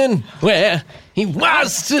wasn't where he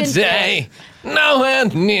was today. Nowhere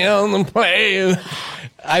near the place.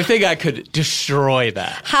 I think I could destroy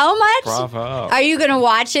that. How much Bravo. are you going to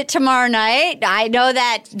watch it tomorrow night? I know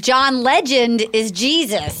that John Legend is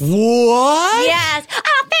Jesus. What? Yes.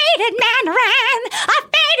 A faded man ran. A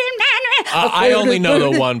faded man ran. I only know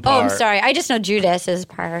the one Oh, I'm part. sorry. I just know Judas's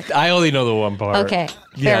part. I only know the one part. Okay. Fair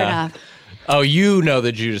Yeah. enough. Oh, you know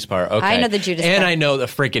the Judas part. Okay. I know the Judas and part. I know the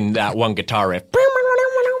freaking that one guitar riff.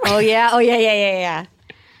 Oh, yeah. Oh, yeah.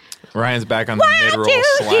 Ryan's back on the mid-roll Do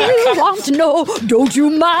slack. you want to know? Don't you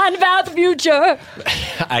mind about the future?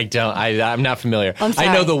 I don't. I'm not familiar. I'm sorry.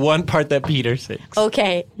 I know the one part that Peter sings.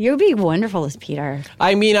 Okay. You'd be wonderful as Peter.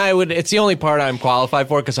 I mean, I would. It's the only part I'm qualified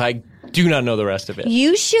for because I do not know the rest of it.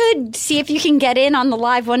 You should see if you can get in on the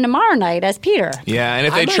live one tomorrow night as Peter. Yeah, and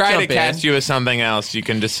if I they might try to jump in. cast you as something else, you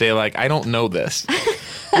can just say, like, I don't know this.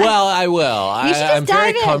 Well, I will. should just I'm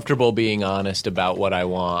very dive in. comfortable being honest about what I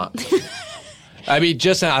want. I mean,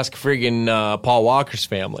 just ask friggin' Paul Walker's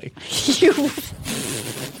family. You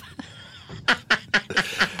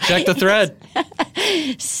Check the thread.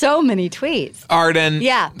 so many tweets. Arden.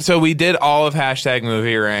 Yeah. So we did all of hashtag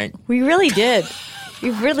movie rank. We really did.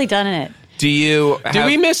 We've really done it. Do you Did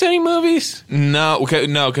we miss any movies? No,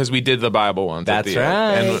 because we did the Bible ones. at That's the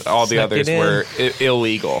end, right. and all the Snuck others it in. were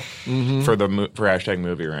illegal for hashtag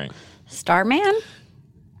movie rank. Starman?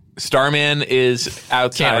 Starman is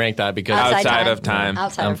outside. Can't rank that because outside of time.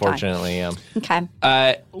 Outside unfortunately, yeah. of time.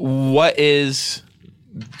 Okay. What is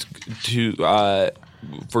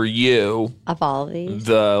for you Of all of these,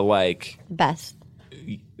 the like? best.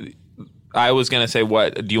 I was gonna say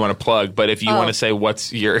what do you want to plug, but if you Oh. want to say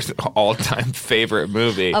what's your all-time favorite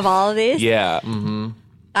movie, Of all of these? yeah,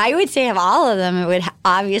 I would say of all of them, it would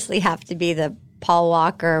obviously have to be the Paul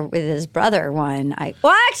Walker with his brother one. Actually, no,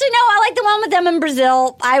 I like the one with them in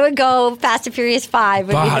Brazil. I would go Fast and Furious 5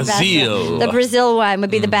 would be the best one. The Brazil one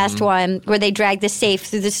would be the best one, where they drag the safe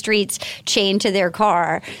through the streets chained to their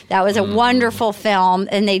car. That was a wonderful film,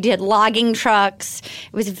 and they did logging trucks.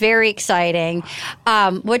 It was very exciting.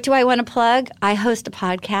 What do I want to plug? I host a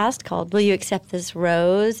podcast called Will You Accept This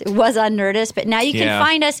Rose? It was on Nerdist, but now you can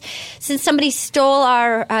find us. Since somebody stole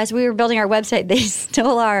as we were building our website, they stole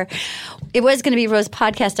it was going to be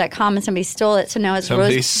rosepodcast.com, and somebody stole it, so now it's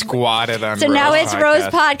somebody squatted on. So now it's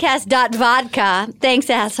rosepodcast.vodka. Thanks,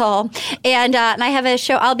 asshole. And I have a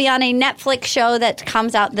show. I'll be on a Netflix show that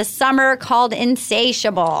comes out this summer called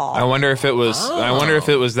Insatiable. I wonder if it was. I wonder if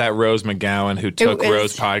it was that Rose McGowan who took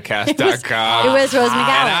rosepodcast.com. It was Rose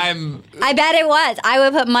McGowan. And I bet it was. I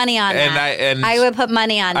would put money on that. I would put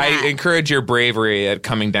money on that. I encourage your bravery at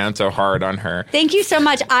coming down so hard on her. Thank you so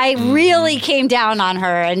much. I really came down on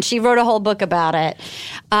her, and she wrote a whole book about it.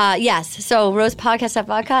 Yes, so Rose Podcast at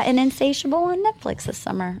Vodka and Insatiable on Netflix this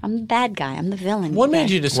summer. I'm the bad guy. I'm the villain. What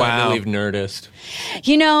made you decide to leave Nerdist?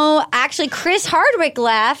 Actually, Chris Hardwick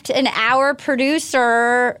left, and our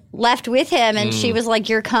producer left with him, and she was like,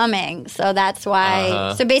 "You're coming." So that's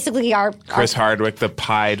why. So basically, Chris Hardwick, the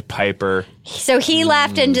Pied Piper. So he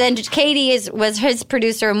left, and then Katie was his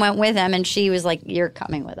producer and went with him, and she was like, "You're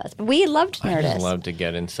coming with us." But we loved Nerdist. I just love to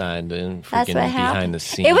get inside and freaking behind the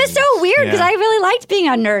scenes. It was so weird because I really liked being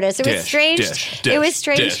on Nerdist. It was strange. It was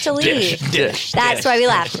strange to leave. That's why we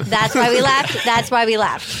left. That's why we left. That's why we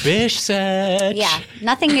left. Fish set. Yeah,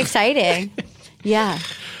 nothing exciting. Yeah.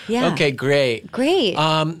 Okay, great.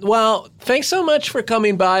 Well, thanks so much for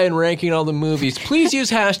coming by and ranking all the movies. Please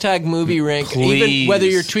use hashtag #MovieRank, even whether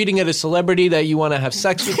you're tweeting at a celebrity that you want to have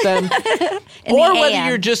sex with them, or whether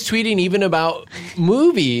you're just tweeting even about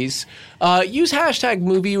movies. Use hashtag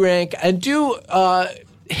 #MovieRank and do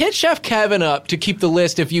hit Chef Kevin up to keep the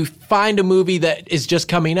list if you find a movie that is just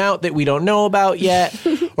coming out that we don't know about yet,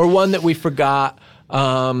 or one that we forgot.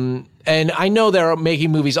 And I know they're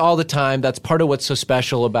making movies all the time. That's part of what's so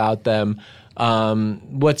special about them.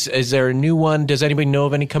 Is there a new one? Does anybody know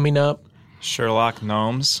of any coming up? Sherlock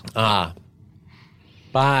Gnomes. Bye.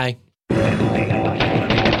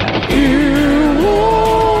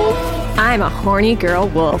 I'm a horny girl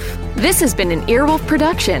wolf. This has been an Earwolf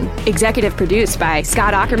production. Executive produced by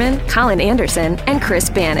Scott Aukerman, Colin Anderson, and Chris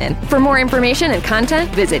Bannon. For more information and content,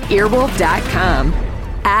 visit earwolf.com.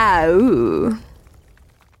 Ow.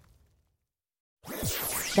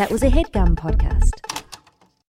 That was a HeadGum podcast.